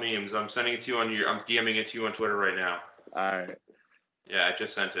NFL memes. I'm sending it to you I'm DMing it to you on Twitter right now. All right. Yeah, I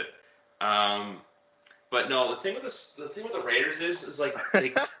just sent it. But no, the thing with the Raiders is like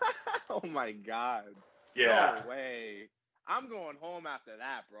Oh my God. yeah. No way. I'm going home after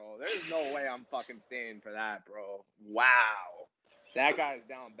that, bro. There's no way I'm fucking staying for that, bro. Wow. That guy is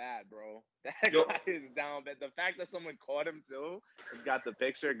down bad, bro. That guy is down bad. The fact that someone caught him too and got the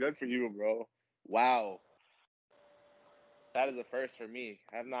picture, good for you, bro. Wow. That is a first for me.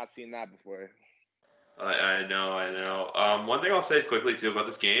 I have not seen that before. I know. One thing I'll say quickly too about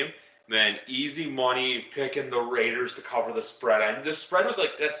this game, man, easy money picking the Raiders to cover the spread. I mean, the spread was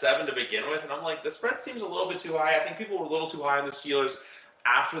like at 7 to begin with, and I'm like, the spread seems a little bit too high. I think people were a little too high on the Steelers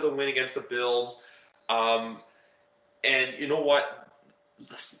after the win against the Bills. And you know what?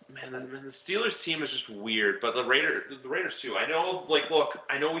 The Steelers team is just weird, but the Raiders too. I know, look,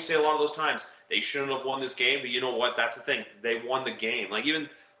 I know we say a lot of those times they shouldn't have won this game, but you know what? That's the thing. They won the game. Like even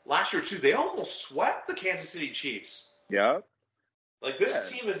last year too, they almost swept the Kansas City Chiefs. Yeah. Like this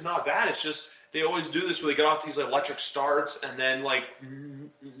team is not bad. It's just they always do this where they get off these electric starts, and then like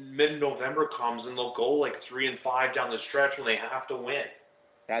mid-November comes and they'll go like 3-5 down the stretch when they have to win.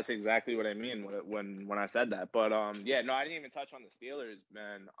 That's exactly what I mean when I said that. But yeah, no, I didn't even touch on the Steelers,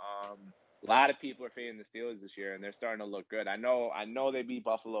 man. A lot of people are fading the Steelers this year, and they're starting to look good. I know they beat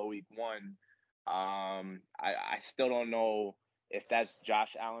Buffalo week 1. I still don't know if that's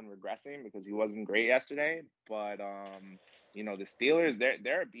Josh Allen regressing because he wasn't great yesterday. But the Steelers,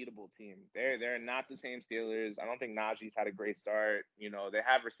 they're a beatable team. They're not the same Steelers. I don't think Najee's had a great start. They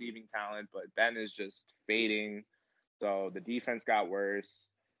have receiving talent, but Ben is just fading. So the defense got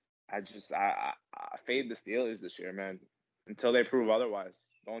worse. I fade the Steelers this year, man, until they prove otherwise.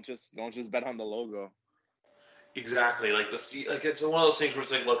 Don't just bet on the logo. Exactly. Like it's one of those things where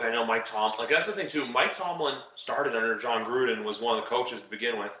it's like, look, I know Mike Tomlin. Like that's the thing too. Mike Tomlin started under John Gruden, was one of the coaches to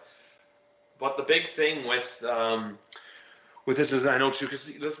begin with. But the big thing with this is I know too, because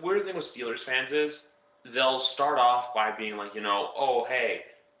the weird thing with Steelers fans is they'll start off by being like, oh hey,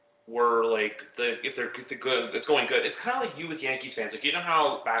 we're like if they're good, it's going good. It's kind of like you with Yankees fans. Like you know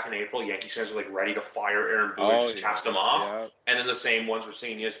how back in April, Yankees fans were like ready to fire Aaron Boone and Oh just yeah, cast him off, yeah, and then the same ones were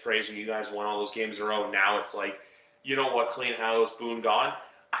singing his praise and you guys won all those games in a row. Now it's like, you know what, clean house, Boone gone.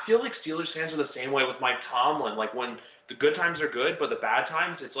 I feel like Steelers fans are the same way with Mike Tomlin. Like when the good times are good, but the bad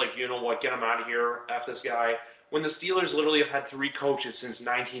times, it's like, you know what, get him out of here, F this guy. When the Steelers literally have had 3 coaches since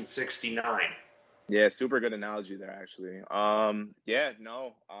 1969. yeah. Super good analogy there, actually. Yeah,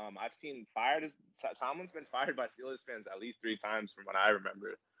 no. I've seen Tomlin's been fired by Steelers fans at least 3 times from what I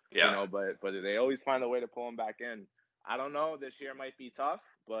remember. Yeah. But they always find a way to pull him back in. I don't know. This year might be tough,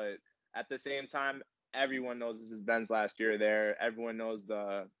 but at the same time, everyone knows this is Ben's last year there. Everyone knows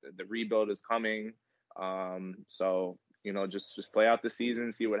the rebuild is coming. So just play out the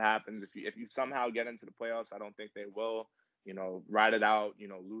season, see what happens. If you somehow get into the playoffs, I don't think they will. Ride it out.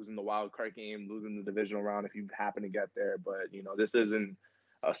 Losing the wild card game, losing the divisional round if you happen to get there. But this isn't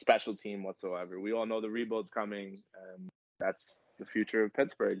a special team whatsoever. We all know the rebuild's coming, and that's the future of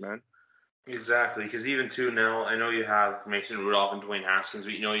Pittsburgh, man. Exactly, because even too now, I know you have Mason Rudolph and Dwayne Haskins,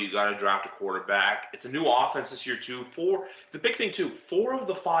 but you got to draft a quarterback. It's a new offense this year too. The big thing too, 4 of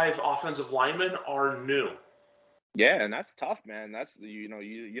the 5 offensive linemen are new. Yeah, and that's tough, man. That's you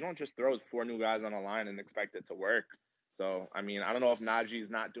don't just throw 4 new guys on a line and expect it to work. So I mean, I don't know if Najee's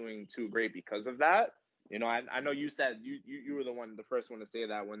not doing too great because of that. I know you said you were the first one to say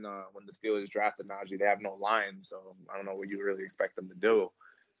that when the Steelers drafted Najee, they have no line, so I don't know what you really expect them to do.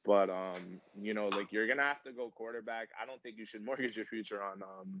 But like you're gonna have to go quarterback. I don't think you should mortgage your future on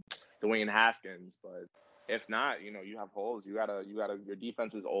Dwayne Haskins. But if not, you have holes. Your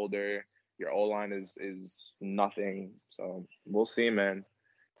defense is older. Your O line is nothing. So we'll see, man.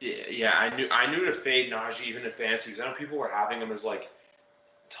 Yeah. I knew to fade Najee even in fantasy because I know people were having him as like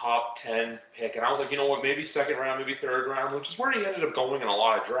top 10 pick, and I was like, you know what, maybe second round, maybe third round, which is where he ended up going in a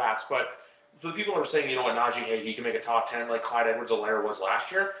lot of drafts. But for the people that were saying, you know what, Najee, hey, he can make a top 10 like Clyde Edwards-Helaire was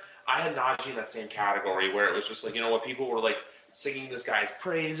last year, I had Najee in that same category where it was just like, you know what, people were like singing this guy's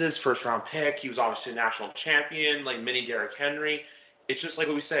praises, first round pick. He was obviously a national champion, like mini Derrick Henry. It's just like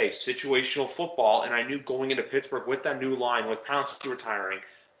what we say, situational football. And I knew going into Pittsburgh with that new line, with Pouncey retiring,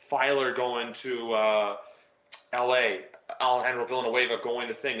 Filer going to LA, Alejandro Villanueva going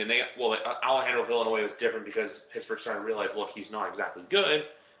to thing, and Alejandro Villanueva is different because Pittsburgh started to realize, look, he's not exactly good.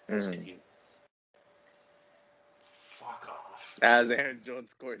 Mm. Fuck off. As Aaron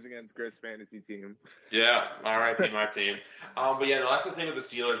Jones scores against Chris' fantasy team. Yeah, all right, be my team. But yeah, no, that's the thing with the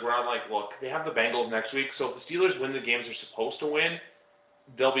Steelers where I'm like, look, they have the Bengals next week, so if the Steelers win the games they're supposed to win,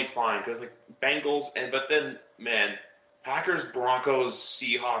 they'll be fine because like Bengals but then man, Packers, Broncos,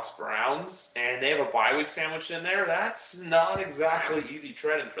 Seahawks, Browns, and they have a bye week sandwiched in there. That's not exactly easy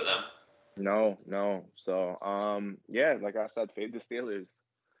treading for them. No. So, yeah, like I said, fade the Steelers.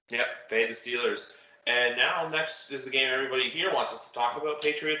 Yep, fade the Steelers. And now next is the game everybody here wants us to talk about,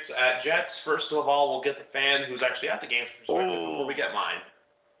 Patriots at Jets. First of all, we'll get the fan who's actually at the game's perspective before we get mine.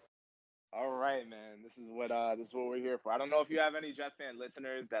 All right, man. This is what we're here for. I don't know if you have any Jet fan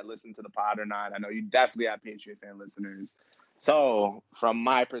listeners that listen to the pod or not. I know you definitely have Patriot fan listeners. So, from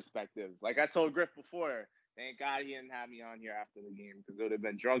my perspective, like I told Griff before, thank God he didn't have me on here after the game because it would have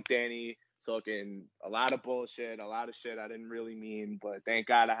been drunk Danny talking a lot of bullshit, a lot of shit I didn't really mean. But thank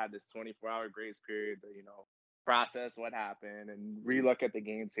God I had this 24-hour grace period to, process what happened and relook at the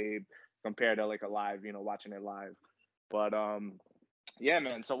game tape compared to like a live, watching it live. But yeah,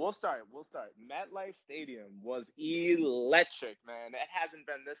 man. So we'll start. MetLife Stadium was electric, man. It hasn't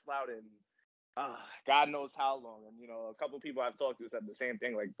been this loud in God knows how long. And a couple of people I've talked to said the same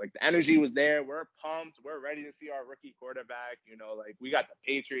thing. Like the energy was there. We're pumped. We're ready to see our rookie quarterback. Like we got the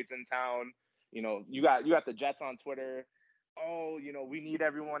Patriots in town. You got the Jets on Twitter. Oh, we need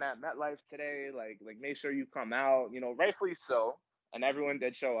everyone at MetLife today. Like make sure you come out. Rightfully so. And everyone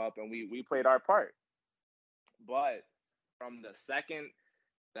did show up, and we played our part. But from the second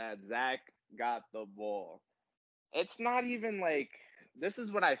that Zach got the ball, it's not even like this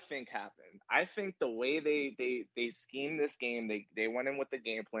is what I think happened. I think the way they schemed this game, they went in with the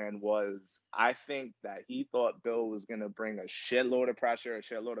game plan was I think that he thought Bill was gonna bring a shitload of pressure, a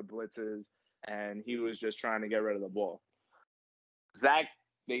shitload of blitzes, and he was just trying to get rid of the ball. Zach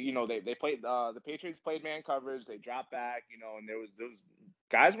they played the Patriots played man coverage. They dropped back, and there was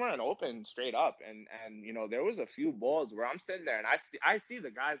guys weren't open straight up, and there was a few balls where I'm sitting there and I see the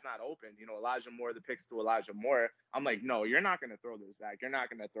guys not open. Elijah Moore, the picks to Elijah Moore. I'm like, no, you're not gonna throw this, Zach. You're not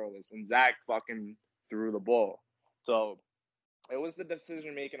gonna throw this, and Zach fucking threw the ball. So it was the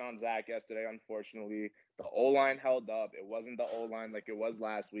decision making on Zach yesterday. Unfortunately, the O-line held up. It wasn't the O-line like it was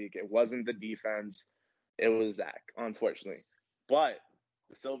last week. It wasn't the defense. It was Zach, unfortunately. But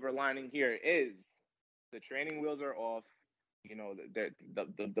the silver lining here is the training wheels are off.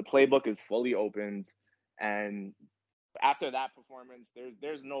 The playbook is fully opened, and after that performance,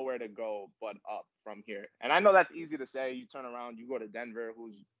 there's nowhere to go but up from here. And I know that's easy to say. You turn around, you go to Denver,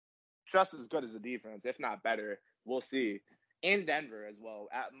 who's just as good as the defense, if not better. We'll see. In Denver as well,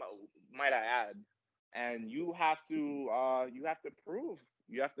 might I add. And you have to prove.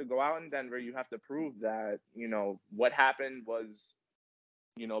 You have to go out in Denver. You have to prove that what happened was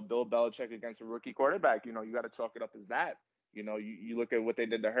Bill Belichick against a rookie quarterback. You got to chalk it up as that. You look at what they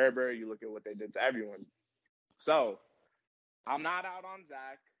did to Herbert. You look at what they did to everyone. So I'm not out on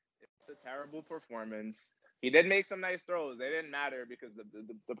Zach. It's a terrible performance. He did make some nice throws. They didn't matter because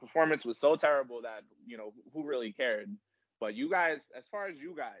the performance was so terrible that, who really cared? But you guys, as far as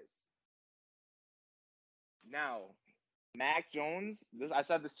you guys, now, Mac Jones, I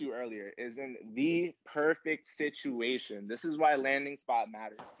said this to you earlier, is in the perfect situation. This is why landing spot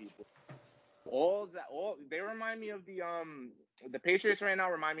matters, people. They remind me of the Patriots right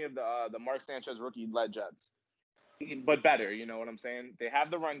now remind me of the Mark Sanchez rookie-led Jets. But better, you know what I'm saying? They have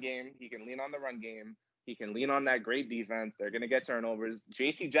the run game. He can lean on the run game. He can lean on that great defense. They're going to get turnovers.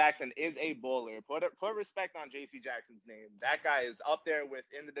 J.C. Jackson is a bowler. Put respect on J.C. Jackson's name. That guy is up there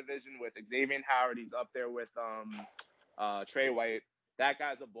in the division with Xavier Howard. He's up there with Trey White. That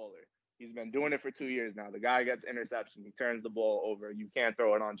guy's a bowler. He's been doing it for 2 years now. The guy gets interception. He turns the ball over. You can't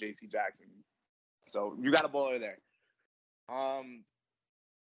throw it on J.C. Jackson. So you got a bowler there.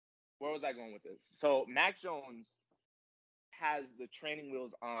 Where was I going with this? So Mac Jones has the training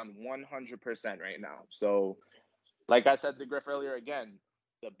wheels on 100% right now. So, like I said to Griff earlier, again,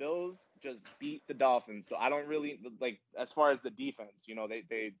 the Bills just beat the Dolphins. So I don't really as far as the defense,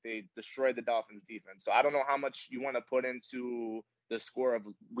 they destroyed the Dolphins defense. So I don't know how much you want to put into the score of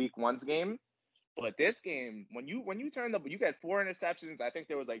week one's game. But this game, when you you get 4 interceptions. I think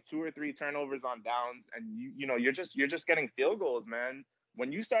there was 2 or 3 turnovers on downs, and you're just getting field goals, man.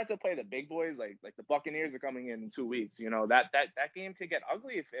 When you start to play the big boys, like the Buccaneers are coming in 2 weeks, that game could get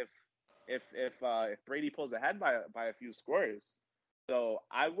ugly if Brady pulls ahead by a few scores. So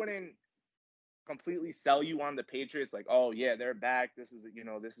I wouldn't completely sell you on the Patriots, oh yeah, they're back. This is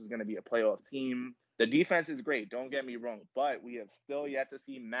going to be a playoff team. The defense is great, don't get me wrong, but we have still yet to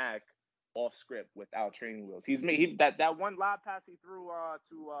see Mac off script without training wheels. He's made that one lob pass he threw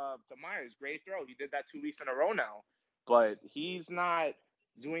to Myers, great throw. He did that 2 weeks in a row now, but he's not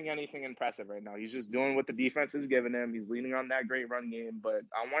doing anything impressive right now. He's just doing what the defense is giving him. He's leaning on that great run game, but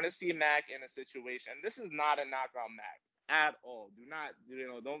I want to see Mac in a situation. This is not a knock on Mac at all. Do not,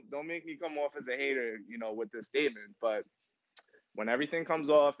 don't make me come off as a hater, with this statement. But when everything comes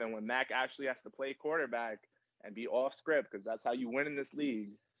off and when Mac actually has to play quarterback and be off script, because that's how you win in this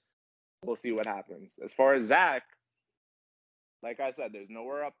league, we'll see what happens. As far as Zach, like I said, there's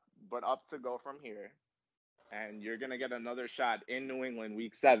nowhere but up to go from here. And you're going to get another shot in New England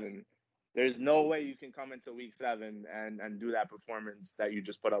week 7. There's no way you can come into week 7 and do that performance that you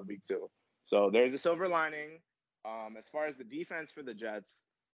just put up week 2. So there's a silver lining. As far as the defense for the Jets,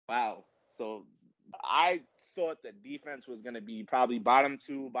 wow. So I thought the defense was going to be probably bottom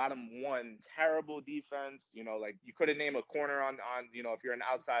 2, bottom 1, terrible defense. You couldn't name a corner on if you're an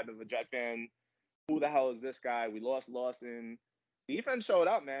outside of a Jet fan, who the hell is this guy? We lost Lawson. Defense showed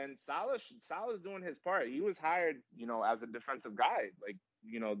up, man. Salah's doing his part. He was hired, as a defensive guy.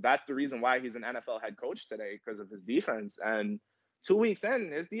 That's the reason why he's an NFL head coach today, because of his defense. And 2 weeks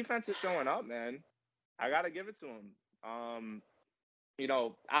in, his defense is showing up, man. I got to give it to him.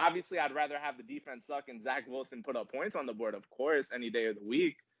 Obviously I'd rather have the defense suck and Zach Wilson put up points on the board, of course, any day of the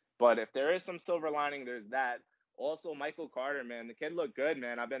week. But if there is some silver lining, there's that. Also, Michael Carter, man, the kid looked good,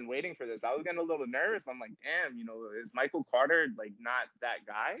 man. I've been waiting for this. I was getting a little nervous. I'm like, damn, is Michael Carter not that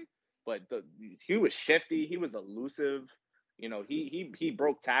guy? But he was shifty. He was elusive. He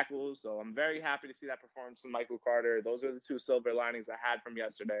broke tackles. So I'm very happy to see that performance from Michael Carter. Those are the 2 silver linings I had from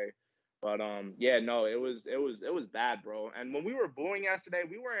yesterday. But yeah, no, it was bad, bro. And when we were booing yesterday,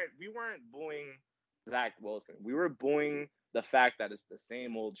 we weren't booing Zach Wilson. We were booing the fact that it's the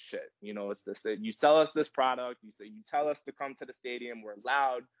same old shit. It's this. You sell us this product. You tell us to come to the stadium. We're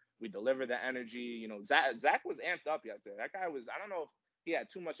loud. We deliver the energy. Zach was amped up yesterday. That guy was. I don't know he had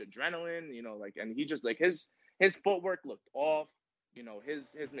too much adrenaline, like, and he just, like, his footwork looked off,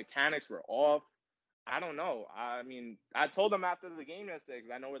 his mechanics were off. I don't know. I mean, I told him after the game yesterday,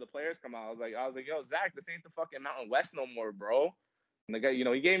 because I know where the players come out. I was like, yo, Zach, this ain't the fucking Mountain West no more, bro. And the guy,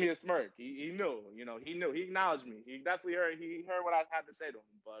 he gave me a smirk. He knew, he knew. He acknowledged me. He definitely heard what I had to say to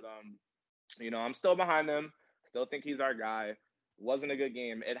him. But I'm still behind him. Still think he's our guy. Wasn't a good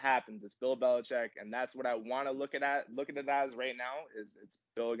game. It happens. It's Bill Belichick, and that's what I want to look at it as right now. Is it's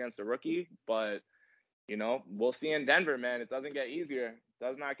Bill against a rookie, but we'll see in Denver, man. It doesn't get easier. It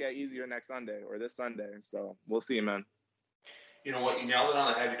does not get easier next Sunday or this Sunday. So we'll see, man. You know what? You nailed it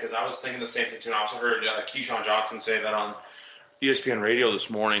on the head, because I was thinking the same thing too. And I also heard Keyshawn Johnson say that on ESPN radio this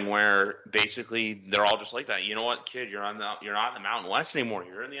morning, where basically they're all just like that. You know what, kid? You're not in the Mountain West anymore.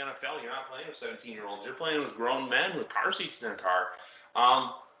 You're in the NFL. You're not playing with 17-year-olds. You're playing with grown men with car seats in their car.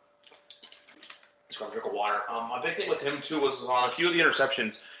 Just got a drink of water. My big thing with him too was on a few of the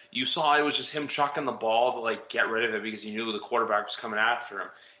interceptions, you saw it was just him chucking the ball to like get rid of it because he knew the quarterback was coming after him.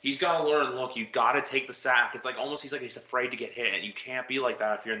 He's got to learn, look, you got to take the sack. It's like almost he's afraid to get hit, and you can't be like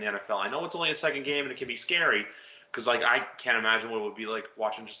that if you're in the NFL. I know it's only a second game and it can be scary, because like I can't imagine what it would be like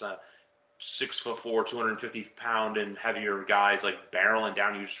watching just a 6'4", 250-pound and heavier guys like barreling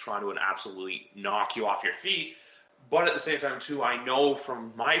down you, just trying to absolutely knock you off your feet. But at the same time too, I know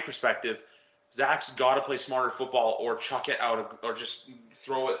from my perspective, Zach's got to play smarter football or chuck it out or just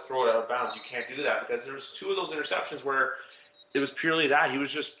throw it out of bounds. You can't do that, because there's two of those interceptions where it was purely that he was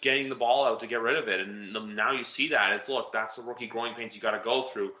just getting the ball out to get rid of it. And now you see that. It's, look, that's the rookie growing pains you got to go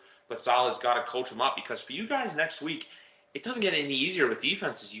through. But Saleh's got to coach him up, because for you guys next week, it doesn't get any easier with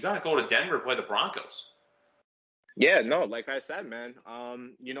defenses. You got to go to Denver and play the Broncos. Yeah, no, like I said, man,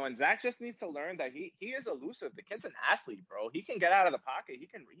 and Zach just needs to learn that he is elusive. The kid's an athlete, bro. He can get out of the pocket. He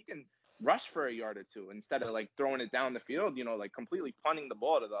can rush for a yard or two instead of like throwing it down the field, like completely punting the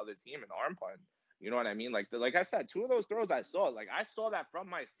ball to the other team and arm punt. You know what I mean? Like I said, two of those throws I saw that from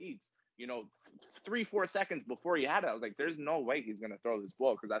my seats, 3-4 seconds before he had it. I was like, there's no way he's going to throw this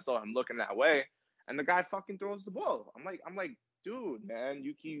ball, because I saw him looking that way, and the guy fucking throws the ball. I'm like, dude, man,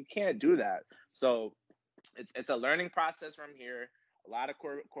 you can't do that. So it's a learning process from here. A lot of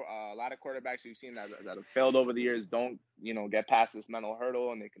quarterbacks you've seen that have failed over the years don't, get past this mental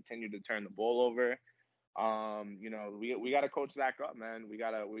hurdle, and they continue to turn the ball over. We got to coach Zach up, man.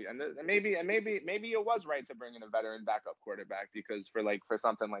 Maybe it was right to bring in a veteran backup quarterback, because for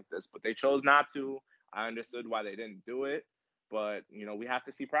something like this, but they chose not to. I understood why they didn't do it, but we have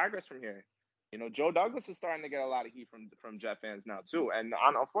to see progress from here. Joe Douglas is starting to get a lot of heat from Jet fans now too, and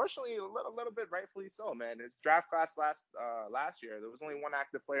unfortunately a little bit rightfully so, man. His draft class last year, there was only one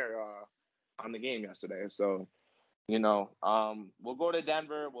active player on the game yesterday, so we'll go to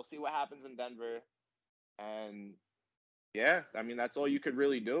Denver. We'll see what happens in Denver, and yeah, I mean that's all you could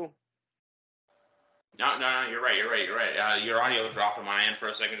really do. No, you're right. Your audio dropped on my end for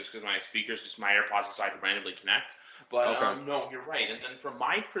a second just because my AirPods decided to randomly connect. But okay. No, you're right. And then from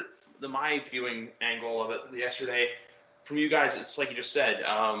my viewing angle of it yesterday, from you guys, it's like you just said.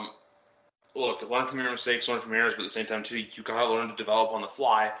 Look, learn from your mistakes, learn from yours, but at the same time too, you gotta learn to develop on the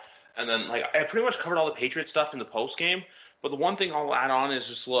fly. And then I pretty much covered all the Patriot stuff in the post game. But the one thing I'll add on is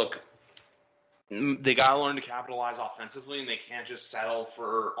just look. They gotta learn to capitalize offensively, and they can't just settle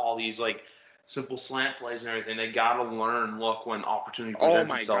for all these simple slant plays and everything. They gotta learn. Look, when opportunity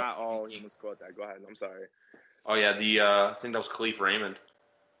presents itself. Oh my god! Oh, you almost caught that. Go ahead. I'm sorry. Oh yeah, I think that was Khalif Raymond.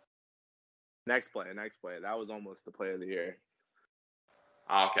 Next play. That was almost the play of the year.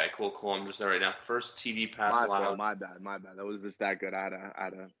 Okay, cool. I'm just there right now. First TD pass allowed. My bad. That was just that good. I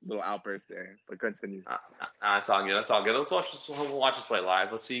had a little outburst there, but continue. It's all good. Let's watch this play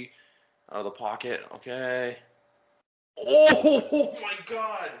live. Let's see. Out of the pocket. Okay. Oh my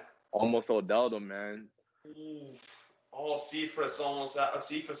god! Almost Odell'd him, man. Oh, Cephas almost had.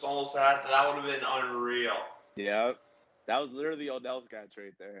 That would have been unreal. Yeah, that was literally Odell's catch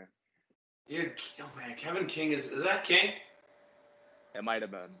right there. Yeah, oh man, Kevin King is that King? It might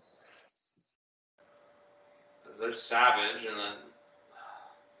have been. There's Savage, and then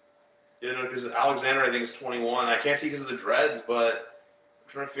because Alexander I think is 21. I can't see because of the dreads, but I'm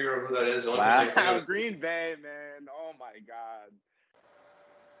trying to figure out who that is. Wow, Green Bay, man. Oh my god.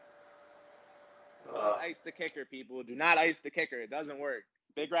 Ice the kicker, people. Do not ice the kicker. It doesn't work.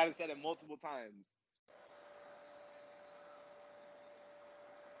 Big Rat has said it multiple times.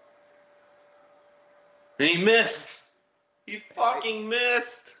 And he missed. He fucking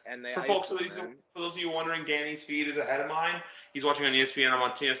missed. And for those of you wondering, Danny's feed is ahead of mine. He's watching on ESPN. I'm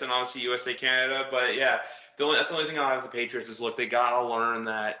on TSN, obviously USA Canada. But yeah, that's the only thing I'll have with the Patriots is look, they gotta learn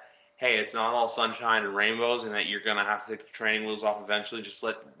that. hey, it's not all sunshine and rainbows, and that you're gonna have to take the training wheels off eventually. Just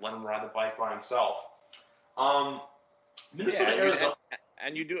let him ride the bike by himself. Um, Yeah, Minnesota, Arizona.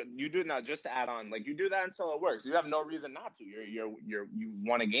 and you do not, just to add on, like, you do that until it works. You have no reason not to. You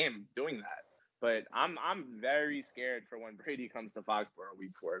won a game doing that. But I'm very scared for when Brady comes to Foxborough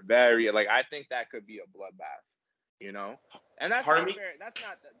week 4. Very, like, I think that could be a bloodbath, you know. And that's Part of not me, fair. That's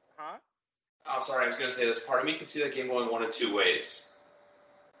not, huh? I'm sorry, I was gonna say this. Part of me can see that game going one of two ways.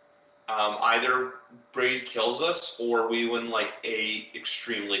 Either Brady kills us, or we win like a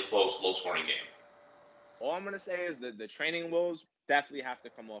extremely close, low-scoring game. All I'm gonna say is that the training wheels definitely have to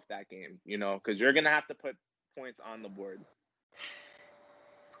come off that game, you know, because you're gonna have to put points on the board.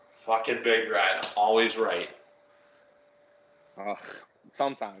 Fucking Big Red, always right.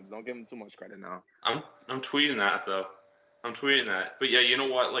 Sometimes don't give him too much credit now. I'm tweeting that though. I'm tweeting that. But yeah, you know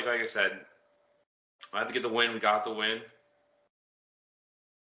what? Like I said, I had to get the win. We got the win.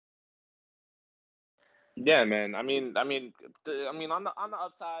 Yeah, man. I mean, on the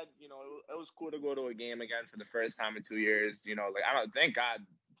upside, you know, it was cool to go to a game again for the first time in 2 years. You know, like, I don't, thank God,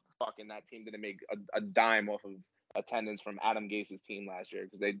 fucking that team didn't make a dime off of attendance from Adam Gase's team last year,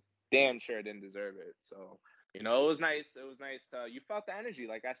 because they damn sure didn't deserve it. So, you know, it was nice. It was nice to, you felt the energy.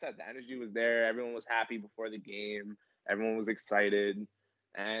 Like I said, the energy was there. Everyone was happy before the game. Everyone was excited,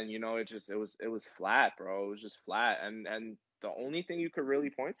 and you know, it was flat, bro. It was just flat, and the only thing you could really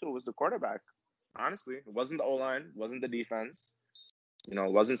point to was the quarterback. Honestly, it wasn't the O-line, wasn't the defense, you know,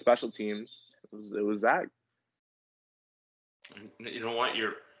 it wasn't special teams. It was that. You know what?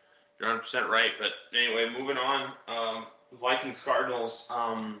 You're 100% right. But anyway, moving on. Vikings Cardinals.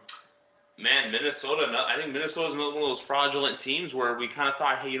 Man, Minnesota. I think Minnesota's another one of those fraudulent teams where we kind of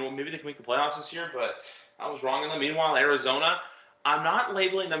thought, hey, you know, maybe they can make the playoffs this year, but I was wrong on them. Meanwhile, Arizona. I'm not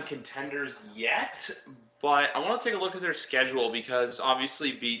labeling them contenders yet, but I want to take a look at their schedule because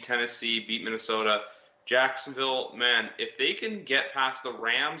obviously beat Tennessee, beat Minnesota, Jacksonville. Man, if they can get past the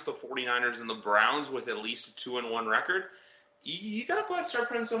Rams, the 49ers, and the Browns with at least a 2-1 record, you got to start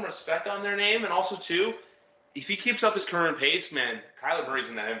putting some respect on their name. And also, too, if he keeps up his current pace, man, Kyler Murray's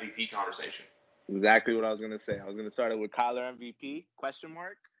in that MVP conversation. Exactly what I was gonna say. I was gonna start it with Kyler MVP ?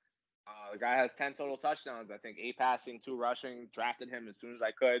 The guy has 10 total touchdowns. I think 8 passing, 2 rushing. Drafted him as soon as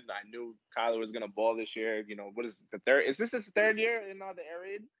I could. I knew Kyler was gonna ball this year. You know, what is the third? Is this his third year in the air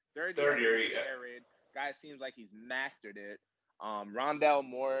raid? Third year, yeah. Air raid. Guy seems like he's mastered it. Rondell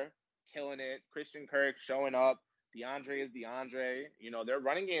Moore killing it. Christian Kirk showing up. DeAndre is DeAndre. You know, their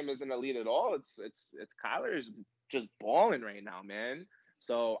running game isn't elite at all. It's Kyler's just balling right now, man.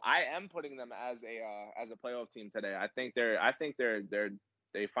 So I am putting them as a playoff team today. I think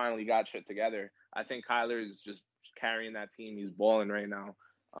they finally got shit together. I think Kyler is just carrying that team. He's balling right now.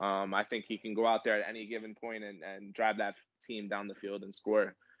 I think he can go out there at any given point and drive that team down the field and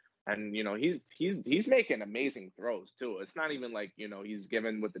score. And you know, he's making amazing throws too. It's not even like, you know, he's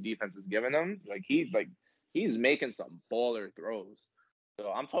given what the defense is giving him. He's making some baller throws.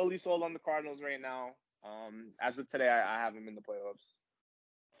 So I'm totally sold on the Cardinals right now. As of today, I have them in the playoffs.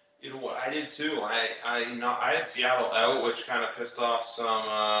 You know what? I did too. I had Seattle out, which kind of pissed off some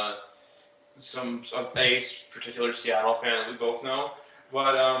a particular Seattle fan that we both know.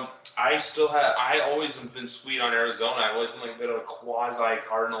 But I always have been sweet on Arizona. I've always been like a bit of a quasi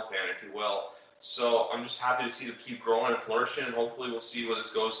Cardinal fan, if you will. So I'm just happy to see them keep growing and flourishing, and hopefully we'll see where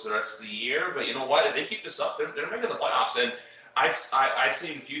this goes for the rest of the year. But you know what? If they keep this up, they're making the playoffs. And I've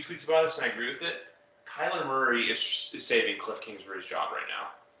seen a few tweets about this, and I agree with it. Kyler Murray is saving Cliff Kingsbury's job right now.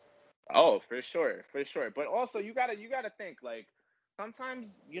 Oh, for sure. But also, you gotta think, like, sometimes,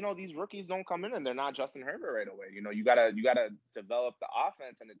 you know, these rookies don't come in and they're not Justin Herbert right away. You know, you gotta develop the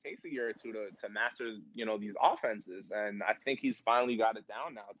offense, and it takes a year or two to master, you know, these offenses. And I think he's finally got it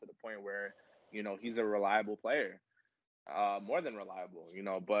down now to the point where, you know, he's a reliable player, more than reliable. You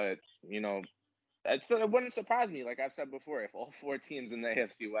know, but you know, it wouldn't surprise me, like I've said before, if all 4 teams in the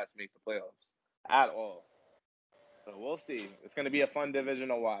AFC West make the playoffs at all. So we'll see. It's going to be a fun division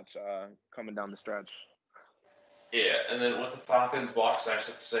to watch coming down the stretch. Yeah, and then with the Falcons, Bucs, I just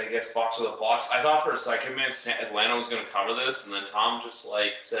have to say, I guess Bucs are the Bucs. I thought for a second, man, Atlanta was going to cover this, and then Tom just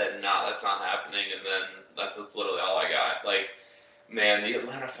said, "Nah, that's not happening," and then that's literally all I got. Like, man, the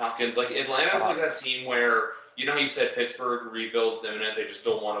Atlanta Falcons, like Atlanta's like that team where, you know how you said Pittsburgh rebuilds imminent, they just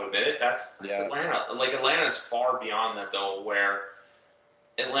don't want to admit it. That's Atlanta. Like, Atlanta's far beyond that though, where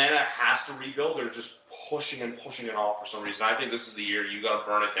Atlanta has to rebuild. They're just pushing it off for some reason. I think this is the year you got to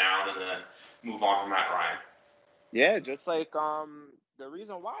burn it down and then move on from Matt Ryan. Yeah, just like the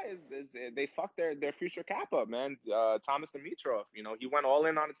reason why is they fucked their future cap up, man. Thomas Dimitroff, you know, he went all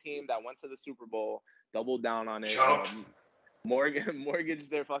in on a team that went to the Super Bowl, doubled down on it. mortgage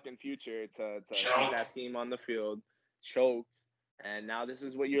their fucking future to keep that team on the field, choked, and now this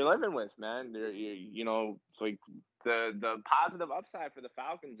is what you're living with, man. Like the positive upside for the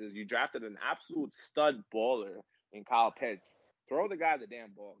Falcons is you drafted an absolute stud bowler in Kyle Pitts. Throw the guy the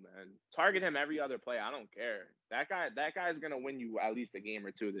damn ball, man. Target him every other play. I don't care. That guy's gonna win you at least a game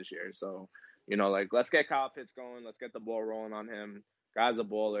or two this year. So, let's get Kyle Pitts going. Let's get the ball rolling on him. Guy's a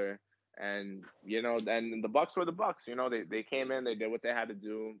bowler. And and the Bucs were the Bucs. They came in, they did what they had to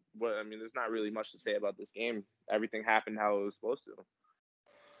do. But I mean, there's not really much to say about this game. Everything happened how it was supposed to.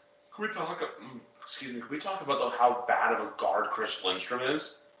 Can we talk? Excuse me. Can we talk about how bad of a guard Chris Lindstrom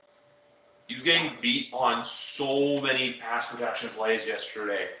is? He was getting beat on so many pass protection plays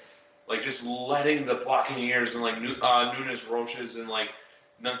yesterday, like just letting the Buccaneers and like Nunes Roches and like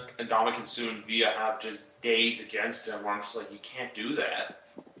Ndamukong Suh and Villa have just days against him. Where I'm just like, you can't do that.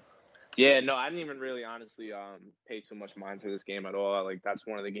 Yeah, no, I didn't even really honestly pay too much mind to this game at all. Like that's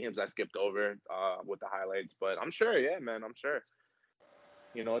one of the games I skipped over with the highlights. But I'm sure, yeah, man, I'm sure.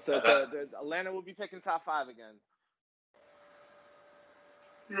 Atlanta will be picking top 5 again.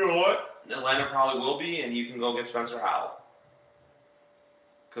 You know what? Atlanta probably will be, and you can go get Spencer Howell.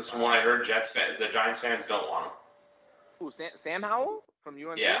 Because from what I heard, the Giants fans don't want him. Who, Sam Howell from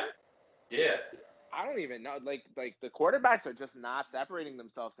UNC? Yeah. I don't even know. Like the quarterbacks are just not separating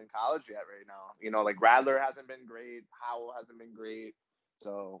themselves in college yet right now. Like Rattler hasn't been great. Howell hasn't been great.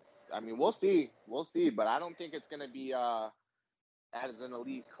 So, I mean, we'll see. But I don't think it's going to be as an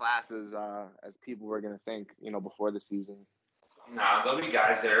elite class as people were going to think, before the season. Nah, there'll be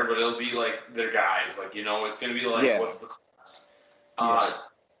guys there, but it'll be like they're guys. Like, it's going to be like, what's the class? Call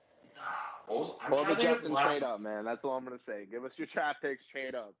the Jets and trade up, man. That's all I'm going to say. Give us your draft picks,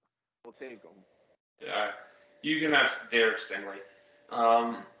 trade up. We'll take them. Yeah, you can have Derek Stingley,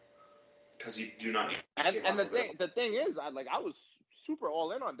 because you do not need. And the thing is, I was super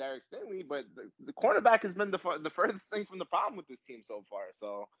all in on Derek Stingley, but the cornerback has been the furthest thing from the problem with this team so far.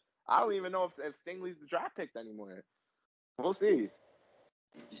 So I don't even know if Stingley's the draft pick anymore. We'll see.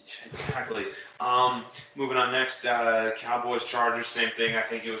 Exactly. Moving on next, Cowboys, Chargers, same thing. I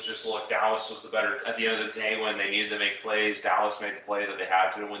think it was just like Dallas was the better at the end of the day when they needed to make plays. Dallas made the play that they had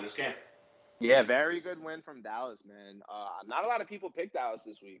to win this game. Yeah, very good win from Dallas, man. Not a lot of people picked Dallas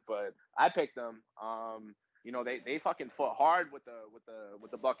this week, but I picked them. They fucking fought hard with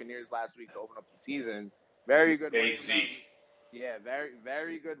the Buccaneers last week to open up the season. Very good win. Zeke. Yeah, very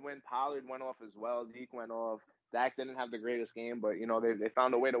very good win. Pollard went off as well. Zeke went off. Dak didn't have the greatest game, but they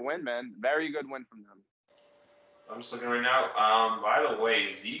found a way to win, man. Very good win from them. I'm just looking right now. By the way,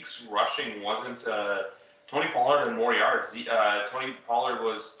 Zeke's rushing wasn't. Tony Pollard had more yards. Tony Pollard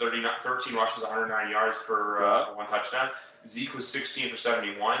was 13 rushes, 109 yards for one touchdown. Zeke was 16 for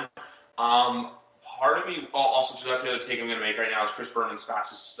 71. Part of me, also too, that's the other take I'm going to make right now is Chris Berman's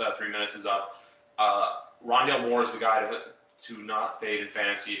fastest 3 minutes is up. Rondale Moore is the guy to not fade in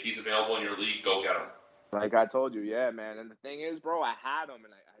fantasy. If he's available in your league, go get him. Like I told you, yeah, man. And the thing is, bro, I had him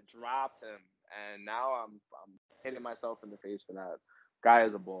and I dropped him, and now I'm hitting myself in the face for that. Guy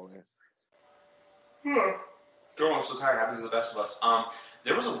is a bowler. Joe, I'm so tired. Happens to the best of us.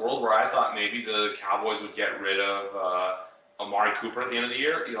 There was a world where I thought maybe the Cowboys would get rid of Amari Cooper at the end of the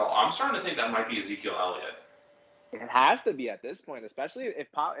year. I'm starting to think that might be Ezekiel Elliott. It has to be at this point, especially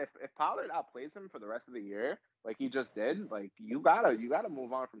if Pollard outplays him for the rest of the year, like he just did. Like you gotta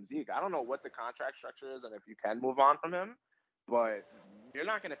move on from Zeke. I don't know what the contract structure is and if you can move on from him, but you're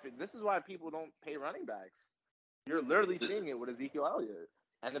not gonna. This is why people don't pay running backs. You're literally seeing it with Ezekiel Elliott.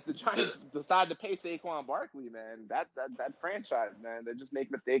 And if the Giants decide to pay Saquon Barkley, man, that franchise, man, they just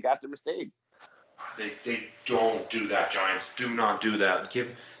make mistake after mistake. They don't do that, Giants. Do not do that.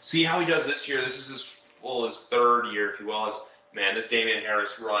 See how he does this year. This is his third year, if you will. This Damian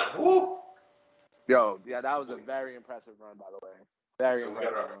Harris run. Woo! Yo, yeah, that was a very impressive run, by the way. Very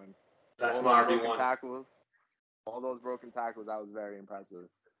impressive run. That's my RB1. Tackles. All those broken tackles, that was very impressive.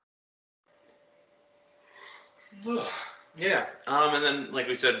 Yeah, and then, like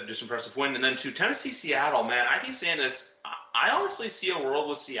we said, just impressive win. And then to Tennessee, Seattle, man, I keep saying this. I honestly see a world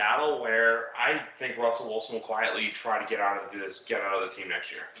with Seattle where I think Russell Wilson will quietly try to get out of the team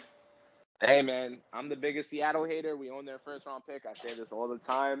next year. Hey, man, I'm the biggest Seattle hater. We own their first-round pick. I say this all the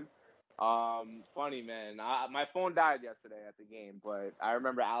time. Funny, man. My phone died yesterday at the game, but I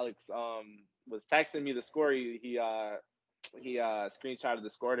remember Alex was texting me the score. He screenshotted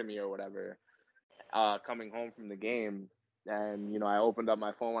the score to me or whatever. Coming home from the game, and I opened up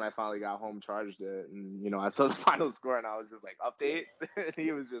my phone when I finally got home, charged it, and I saw the final score, and I was just like, update. And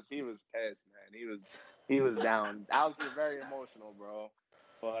he was pissed, man. He was down. Alex was very emotional, bro.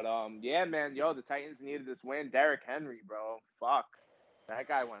 But yeah, man, the Titans needed this win. Derrick Henry, bro, fuck, that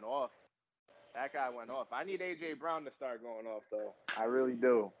guy went off. That guy went off. I need AJ Brown to start going off though. I really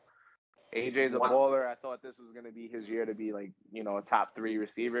do. AJ's a What? baller. I thought this was gonna be his year to be like, a top 3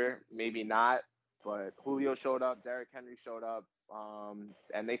 receiver. Maybe not, but Julio showed up. Derrick Henry showed up.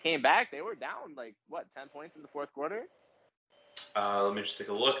 And they came back. They were down like 10 points in the fourth quarter. Let me just take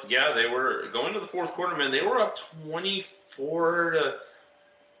a look. Yeah, they were going to the fourth quarter, man. They were up 24 to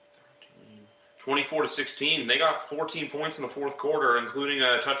 16. They got 14 points in the fourth quarter, including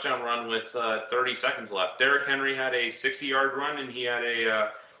a touchdown run with 30 seconds left. Derrick Henry had a 60-yard run, and he had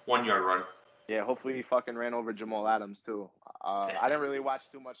a 1-yard run. Yeah, hopefully he fucking ran over Jamal Adams too. I didn't really watch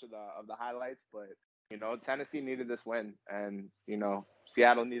too much of the highlights, but Tennessee needed this win, and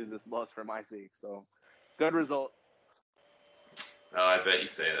Seattle needed this loss for my sake. So good result. Oh, I bet you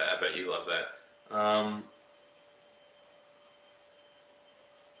say that. I bet you love that.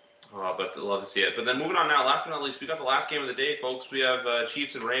 But love to see it. But then moving on now, last but not least, we got the last game of the day, folks. We have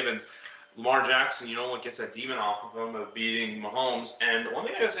Chiefs and Ravens. Lamar Jackson, what gets that demon off of him of beating Mahomes. And one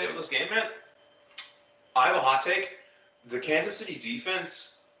thing I gotta say about this game, man, I have a hot take. The Kansas City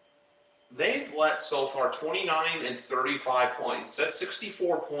defense, they've let so far 29 and 35 points. That's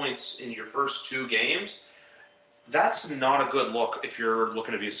 64 points in your first 2 games. That's not a good look if you're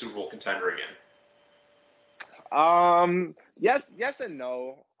looking to be a Super Bowl contender again. Yes and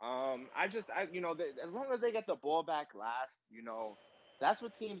no. As long as they get the ball back last, that's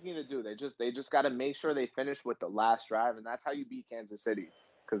what teams need to do. They just got to make sure they finish with the last drive, and that's how you beat Kansas City,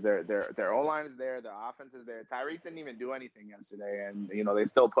 because their O-line is there, their offense is there. Tyreek didn't even do anything yesterday, and they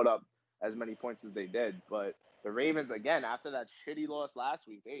still put up as many points as they did. But the Ravens, again, after that shitty loss last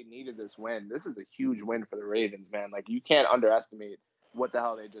week, they needed this win. This is a huge win for the Ravens, man. Like, you can't underestimate what the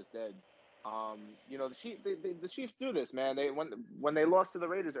hell they just did. The Chiefs do this, man. When they lost to the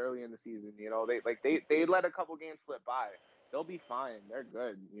Raiders early in the season, they let a couple games slip by. They'll be fine. They're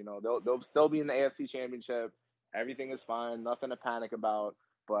good. They'll still be in the AFC Championship. Everything is fine. Nothing to panic about.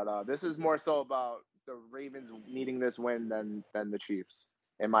 But this is more so about the Ravens needing this win than the Chiefs,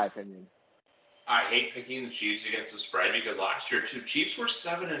 in my opinion. I hate picking the Chiefs against the spread because last year, too, Chiefs were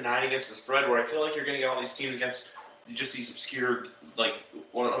 7-9 against the spread, where I feel like you're going to get all these teams against just these obscure, like,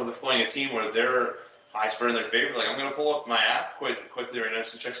 or they're playing a team where they're high spread in their favor. Like, I'm going to pull up my app quickly right now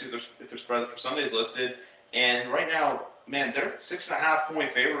just to check see if their spread for Sunday is listed. And right now, man, they're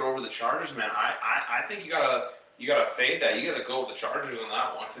 6.5-point favorite over the Chargers, man. I think you gotta fade that. You gotta go with the Chargers on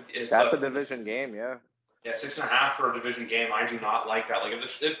that one. That's a division game, yeah. Yeah, 6.5 for a division game. I do not like that. Like, if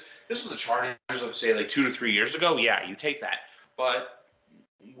this was the Chargers of, say, like 2 to 3 years ago, yeah, you take that. But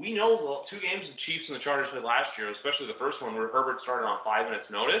we know the 2 games the Chiefs and the Chargers played last year, especially the first one where Herbert started on 5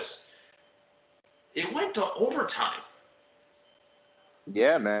 minutes notice. It went to overtime.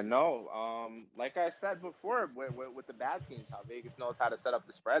 Yeah, man. No, like I said before, with the bad teams, how Vegas knows how to set up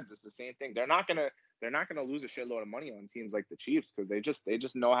the spreads. It's the same thing. They're not gonna lose a shitload of money on teams like the Chiefs, because they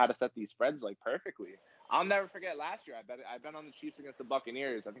just know how to set these spreads like perfectly. I'll never forget last year. I bet on the Chiefs against the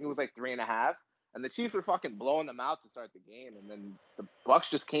Buccaneers. I think it was like 3.5, and the Chiefs were fucking blowing them out to start the game, and then the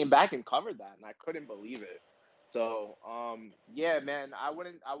Bucs just came back and covered that, and I couldn't believe it. So, yeah, man, I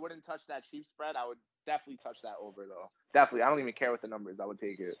wouldn't touch that Chiefs spread. I would definitely touch that over, though. Definitely. I don't even care what the number is. I would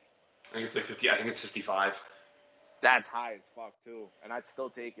take it. I think it's like 50. I think it's 55. That's high as fuck, too. And I'd still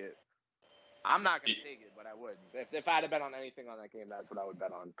take it. I'm not going to take it, but I would. If I had to bet on anything on that game, that's what I would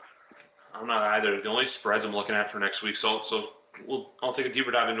bet on. I'm not either. The only spreads I'm looking at for next week, so I'll take a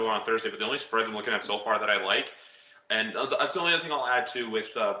deeper dive into it on Thursday, but the only spreads I'm looking at so far that I like, and that's the only other thing I'll add to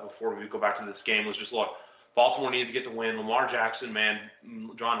with before we go back to this game, was just look, Baltimore needed to get the win. Lamar Jackson, man,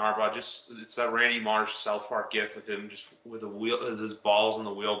 John Harbaugh, it's that Randy Marsh South Park gif with him just with his balls in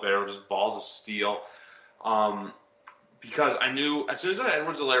the wheelbarrow, just balls of steel. Because I knew as soon as that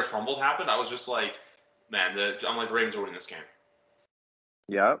Edwards-Helaire fumble happened, I was just like, man, I'm like, the Ravens are winning this game.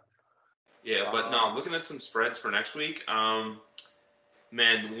 Yep. Yeah, but no, I'm looking at some spreads for next week.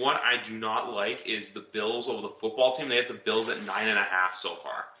 Man, what I do not like is the Bills over the football team. They have the Bills at 9.5 so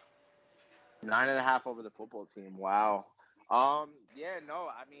far. 9.5 over the football team. Wow. Yeah, no,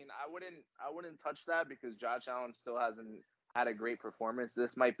 I mean, I wouldn't touch that because Josh Allen still hasn't had a great performance.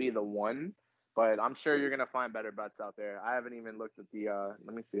 This might be the one, but I'm sure you're gonna find better bets out there. I haven't even looked at the.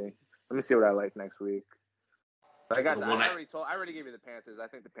 Let me see what I like next week. But I already gave you the Panthers. I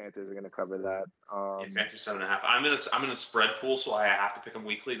think the Panthers are gonna cover that. Yeah, Panthers 7.5. I'm in a spread pool, so I have to pick them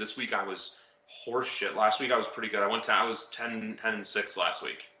weekly. This week I was horse shit. Last week I was pretty good. I was 10-6 last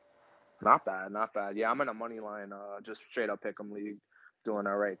week. Not bad. Yeah, I'm in a money line, just straight up pick 'em league, doing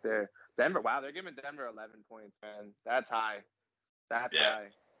all right there. Denver, wow, they're giving Denver 11 points, man. That's high. That's Yeah.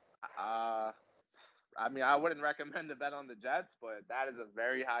 high. I mean, I wouldn't recommend to bet on the Jets, but that is a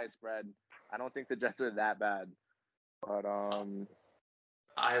very high spread. I don't think the Jets are that bad. But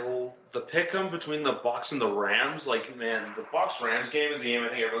The pick 'em between the Bucks and the Rams, like man, the Bucks Rams game is the game I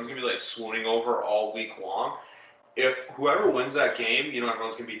think everyone's gonna be like swooning over all week long. If whoever wins that game,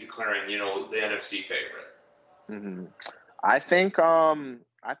 everyone's gonna be declaring, the NFC favorite. mhm. I think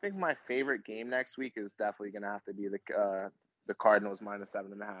my favorite game next week is definitely gonna have to be the Cardinals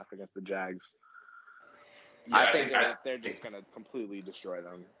 -7.5 against the Jags. Yeah, I think they're just gonna completely destroy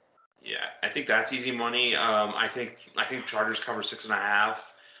them. Yeah, I think that's easy money. I think Chargers cover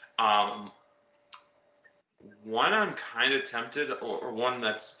 6.5. One I'm kind of tempted, or one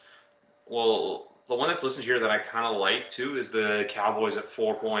that's the one that's listed here that I kind of like too is the Cowboys at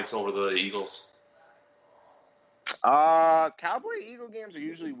 4 points over the Eagles. Cowboy Eagle games are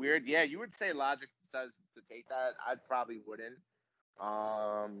usually weird. Yeah, you would say logic says to take that. I probably wouldn't.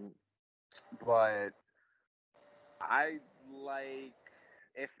 But I like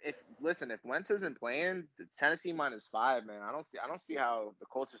if Wentz isn't playing, the Tennessee -5, man. I don't see how the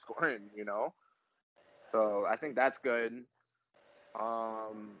Colts are scoring, So I think that's good.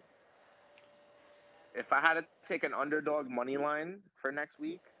 If I had to take an underdog money line for next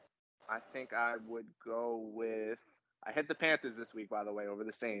week, I think I would go with. I hit the Panthers this week, by the way, over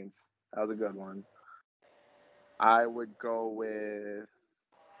the Saints. That was a good one. I would go with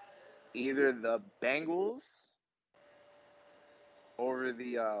either the Bengals over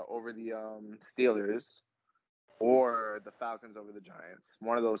the Steelers or the Falcons over the Giants.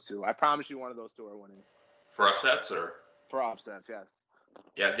 One of those two. I promise you, one of those two are winning. For upsets, or? For upsets, yes.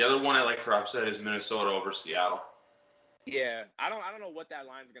 Yeah, the other one I like for upset is Minnesota over Seattle. Yeah, I don't know what that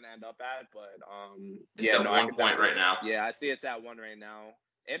line's gonna end up at, but it's at 1 point right now. Yeah, I see it's at 1 right now.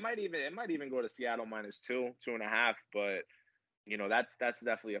 It might even go to Seattle -2, 2.5, but that's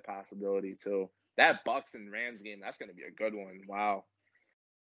definitely a possibility too. That Bucks and Rams game, that's gonna be a good one. Wow.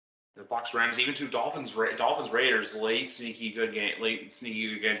 The Bucks Rams, even to Dolphins Raiders, late sneaky good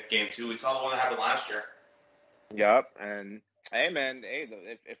game too. We saw the one that happened last year. Yep, and hey man,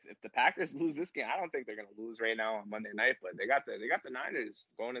 if the Packers lose this game, I don't think they're gonna lose right now on Monday night, but they got the Niners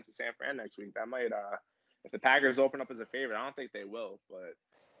going into San Fran next week. That might if the Packers open up as a favorite, I don't think they will, but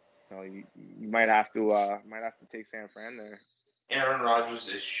you might have to take San Fran there. Aaron Rodgers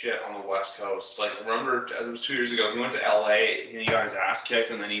is shit on the West Coast. Like, remember, it was 2 years ago. He went to LA and he got his ass kicked,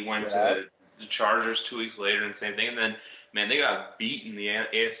 and then he went to the Chargers 2 weeks later, and same thing. And then, man, they got beat in the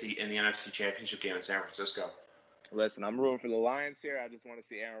AFC in the NFC Championship game in San Francisco. Listen, I'm rooting for the Lions here. I just want to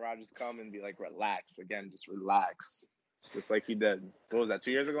see Aaron Rodgers come and be like, relax again, just relax, just like he did. What was that?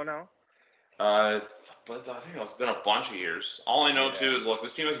 2 years ago now? But I think it's been a bunch of years. All I know too is, look,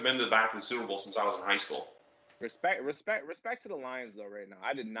 this team has been to the back of the Super Bowl since I was in high school. Respect to the Lions, though, right now.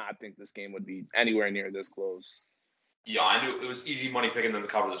 I did not think this game would be anywhere near this close. Yeah, I knew it was easy money picking them to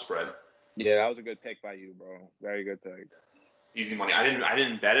cover the spread. Yeah, that was a good pick by you, bro. Very good pick. Easy money. I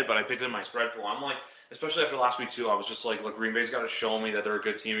didn't bet it, but I picked it in my spread pool. I'm like, especially after last week too, I was just like, look, Green Bay's got to show me that they're a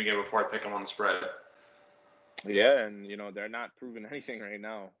good team again before I pick them on the spread. Yeah, and they're not proving anything right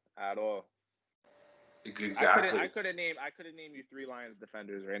now at all. Exactly. I couldn't name you 3 Lions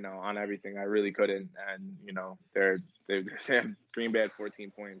defenders right now on everything. I really couldn't, and they're Green Bay at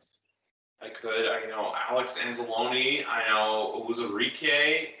 14 points. I know Alex Anzalone, I know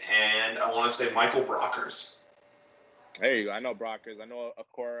Uzurike, and I want to say Michael Brockers. There you go. I know Brockers. I know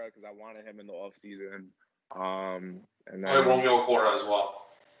Okora because I wanted him in the off season. And then Romeo Okora as well.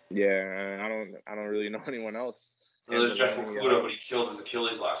 Yeah, I don't really know anyone else. There's Jeff Okudah, but he killed his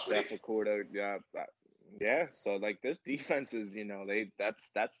Achilles last week. Jeff Okudah, yeah. So like this defense is,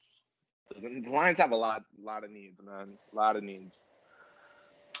 that's the Lions have a lot of needs, man. A lot of needs.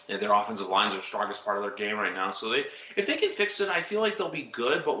 Yeah, their offensive line's their strongest part of their game right now. So if they can fix it, I feel like they'll be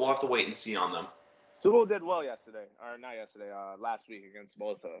good, but we'll have to wait and see on them. Sewell did well last week against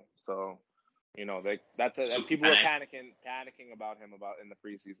Bosa. So, people were panicking about him in the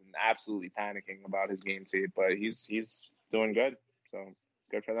preseason, absolutely panicking about his game tape, but he's doing good. So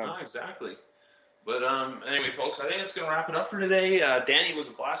good for them. Oh, exactly. But anyway, folks, I think that's going to wrap it up for today. Danny, it was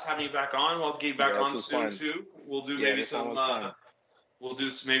a blast having you back on. We'll have to get you back on soon, too. We'll do maybe some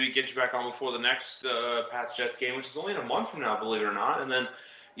maybe get you back on before the next Pats-Jets game, which is only in a month from now, believe it or not. And then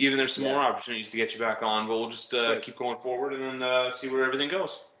even there's some more opportunities to get you back on, but we'll just keep going forward and then see where everything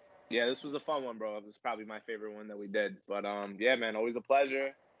goes. Yeah, this was a fun one, bro. This is probably my favorite one that we did. But, yeah, man, always a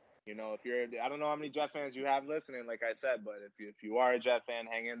pleasure. I don't know how many Jet fans you have listening, like I said, but if you are a Jet fan,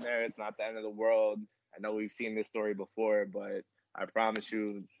 hang in there. It's not the end of the world. I know we've seen this story before, but I promise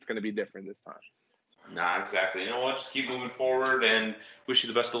you it's going to be different this time. Nah, exactly. You know what? Just keep moving forward and wish you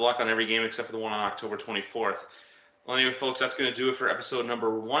the best of luck on every game except for the one on October 24th. Well, anyway, folks, that's going to do it for episode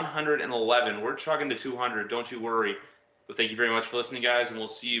number 111. We're chugging to 200. Don't you worry. But thank you very much for listening, guys, and we'll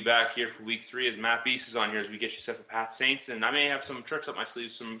see you back here for week 3 as Matt Beast is on here as we get you set for Pat Saints. And I may have some tricks up my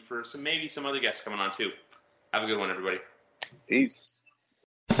sleeves for maybe some other guests coming on, too. Have a good one, everybody. Peace.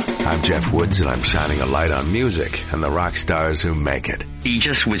 I'm Jeff Woods, and I'm shining a light on music and the rock stars who make it. He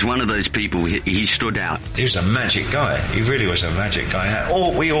just was one of those people, he stood out. He was a magic guy. He really was a magic guy.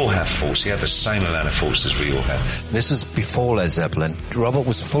 We all have faults. He had the same amount of faults as we all have. This was before Led Zeppelin. Robert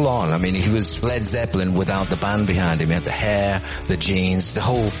was full on. I mean, he was Led Zeppelin without the band behind him. He had the hair, the jeans, the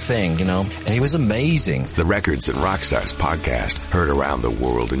whole thing, you know, and he was amazing. The Records and Rockstars podcast, heard around the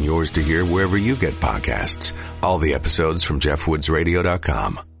world and yours to hear wherever you get podcasts. All the episodes from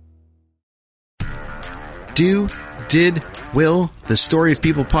JeffWoodsRadio.com. Do, Did, Will, the Story of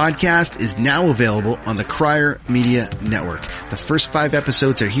People podcast is now available on the Crier Media Network. The first 5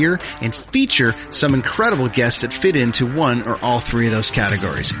 episodes are here and feature some incredible guests that fit into one or all 3 of those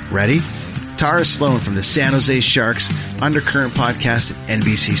categories. Ready? Tara Sloan from the San Jose Sharks, Undercurrent podcast at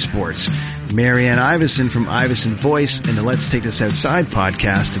NBC Sports. Marianne Iveson from Iveson Voice and the Let's Take This Outside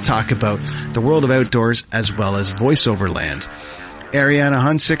podcast to talk about the world of outdoors as well as voiceover land. Ariana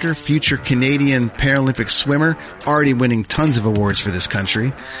Hunsicker, future Canadian Paralympic swimmer, already winning tons of awards for this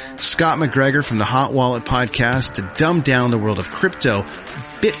country. Scott McGregor from the Hot Wallet podcast to dumb down the world of crypto,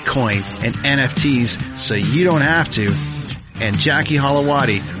 Bitcoin, and NFTs so you don't have to. And Jackie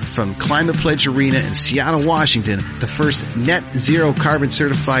Holowati from Climate Pledge Arena in Seattle, Washington, the first net zero carbon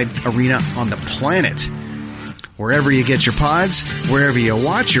certified arena on the planet. Wherever you get your pods, wherever you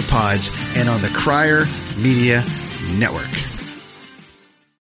watch your pods, and on the Crier Media Network.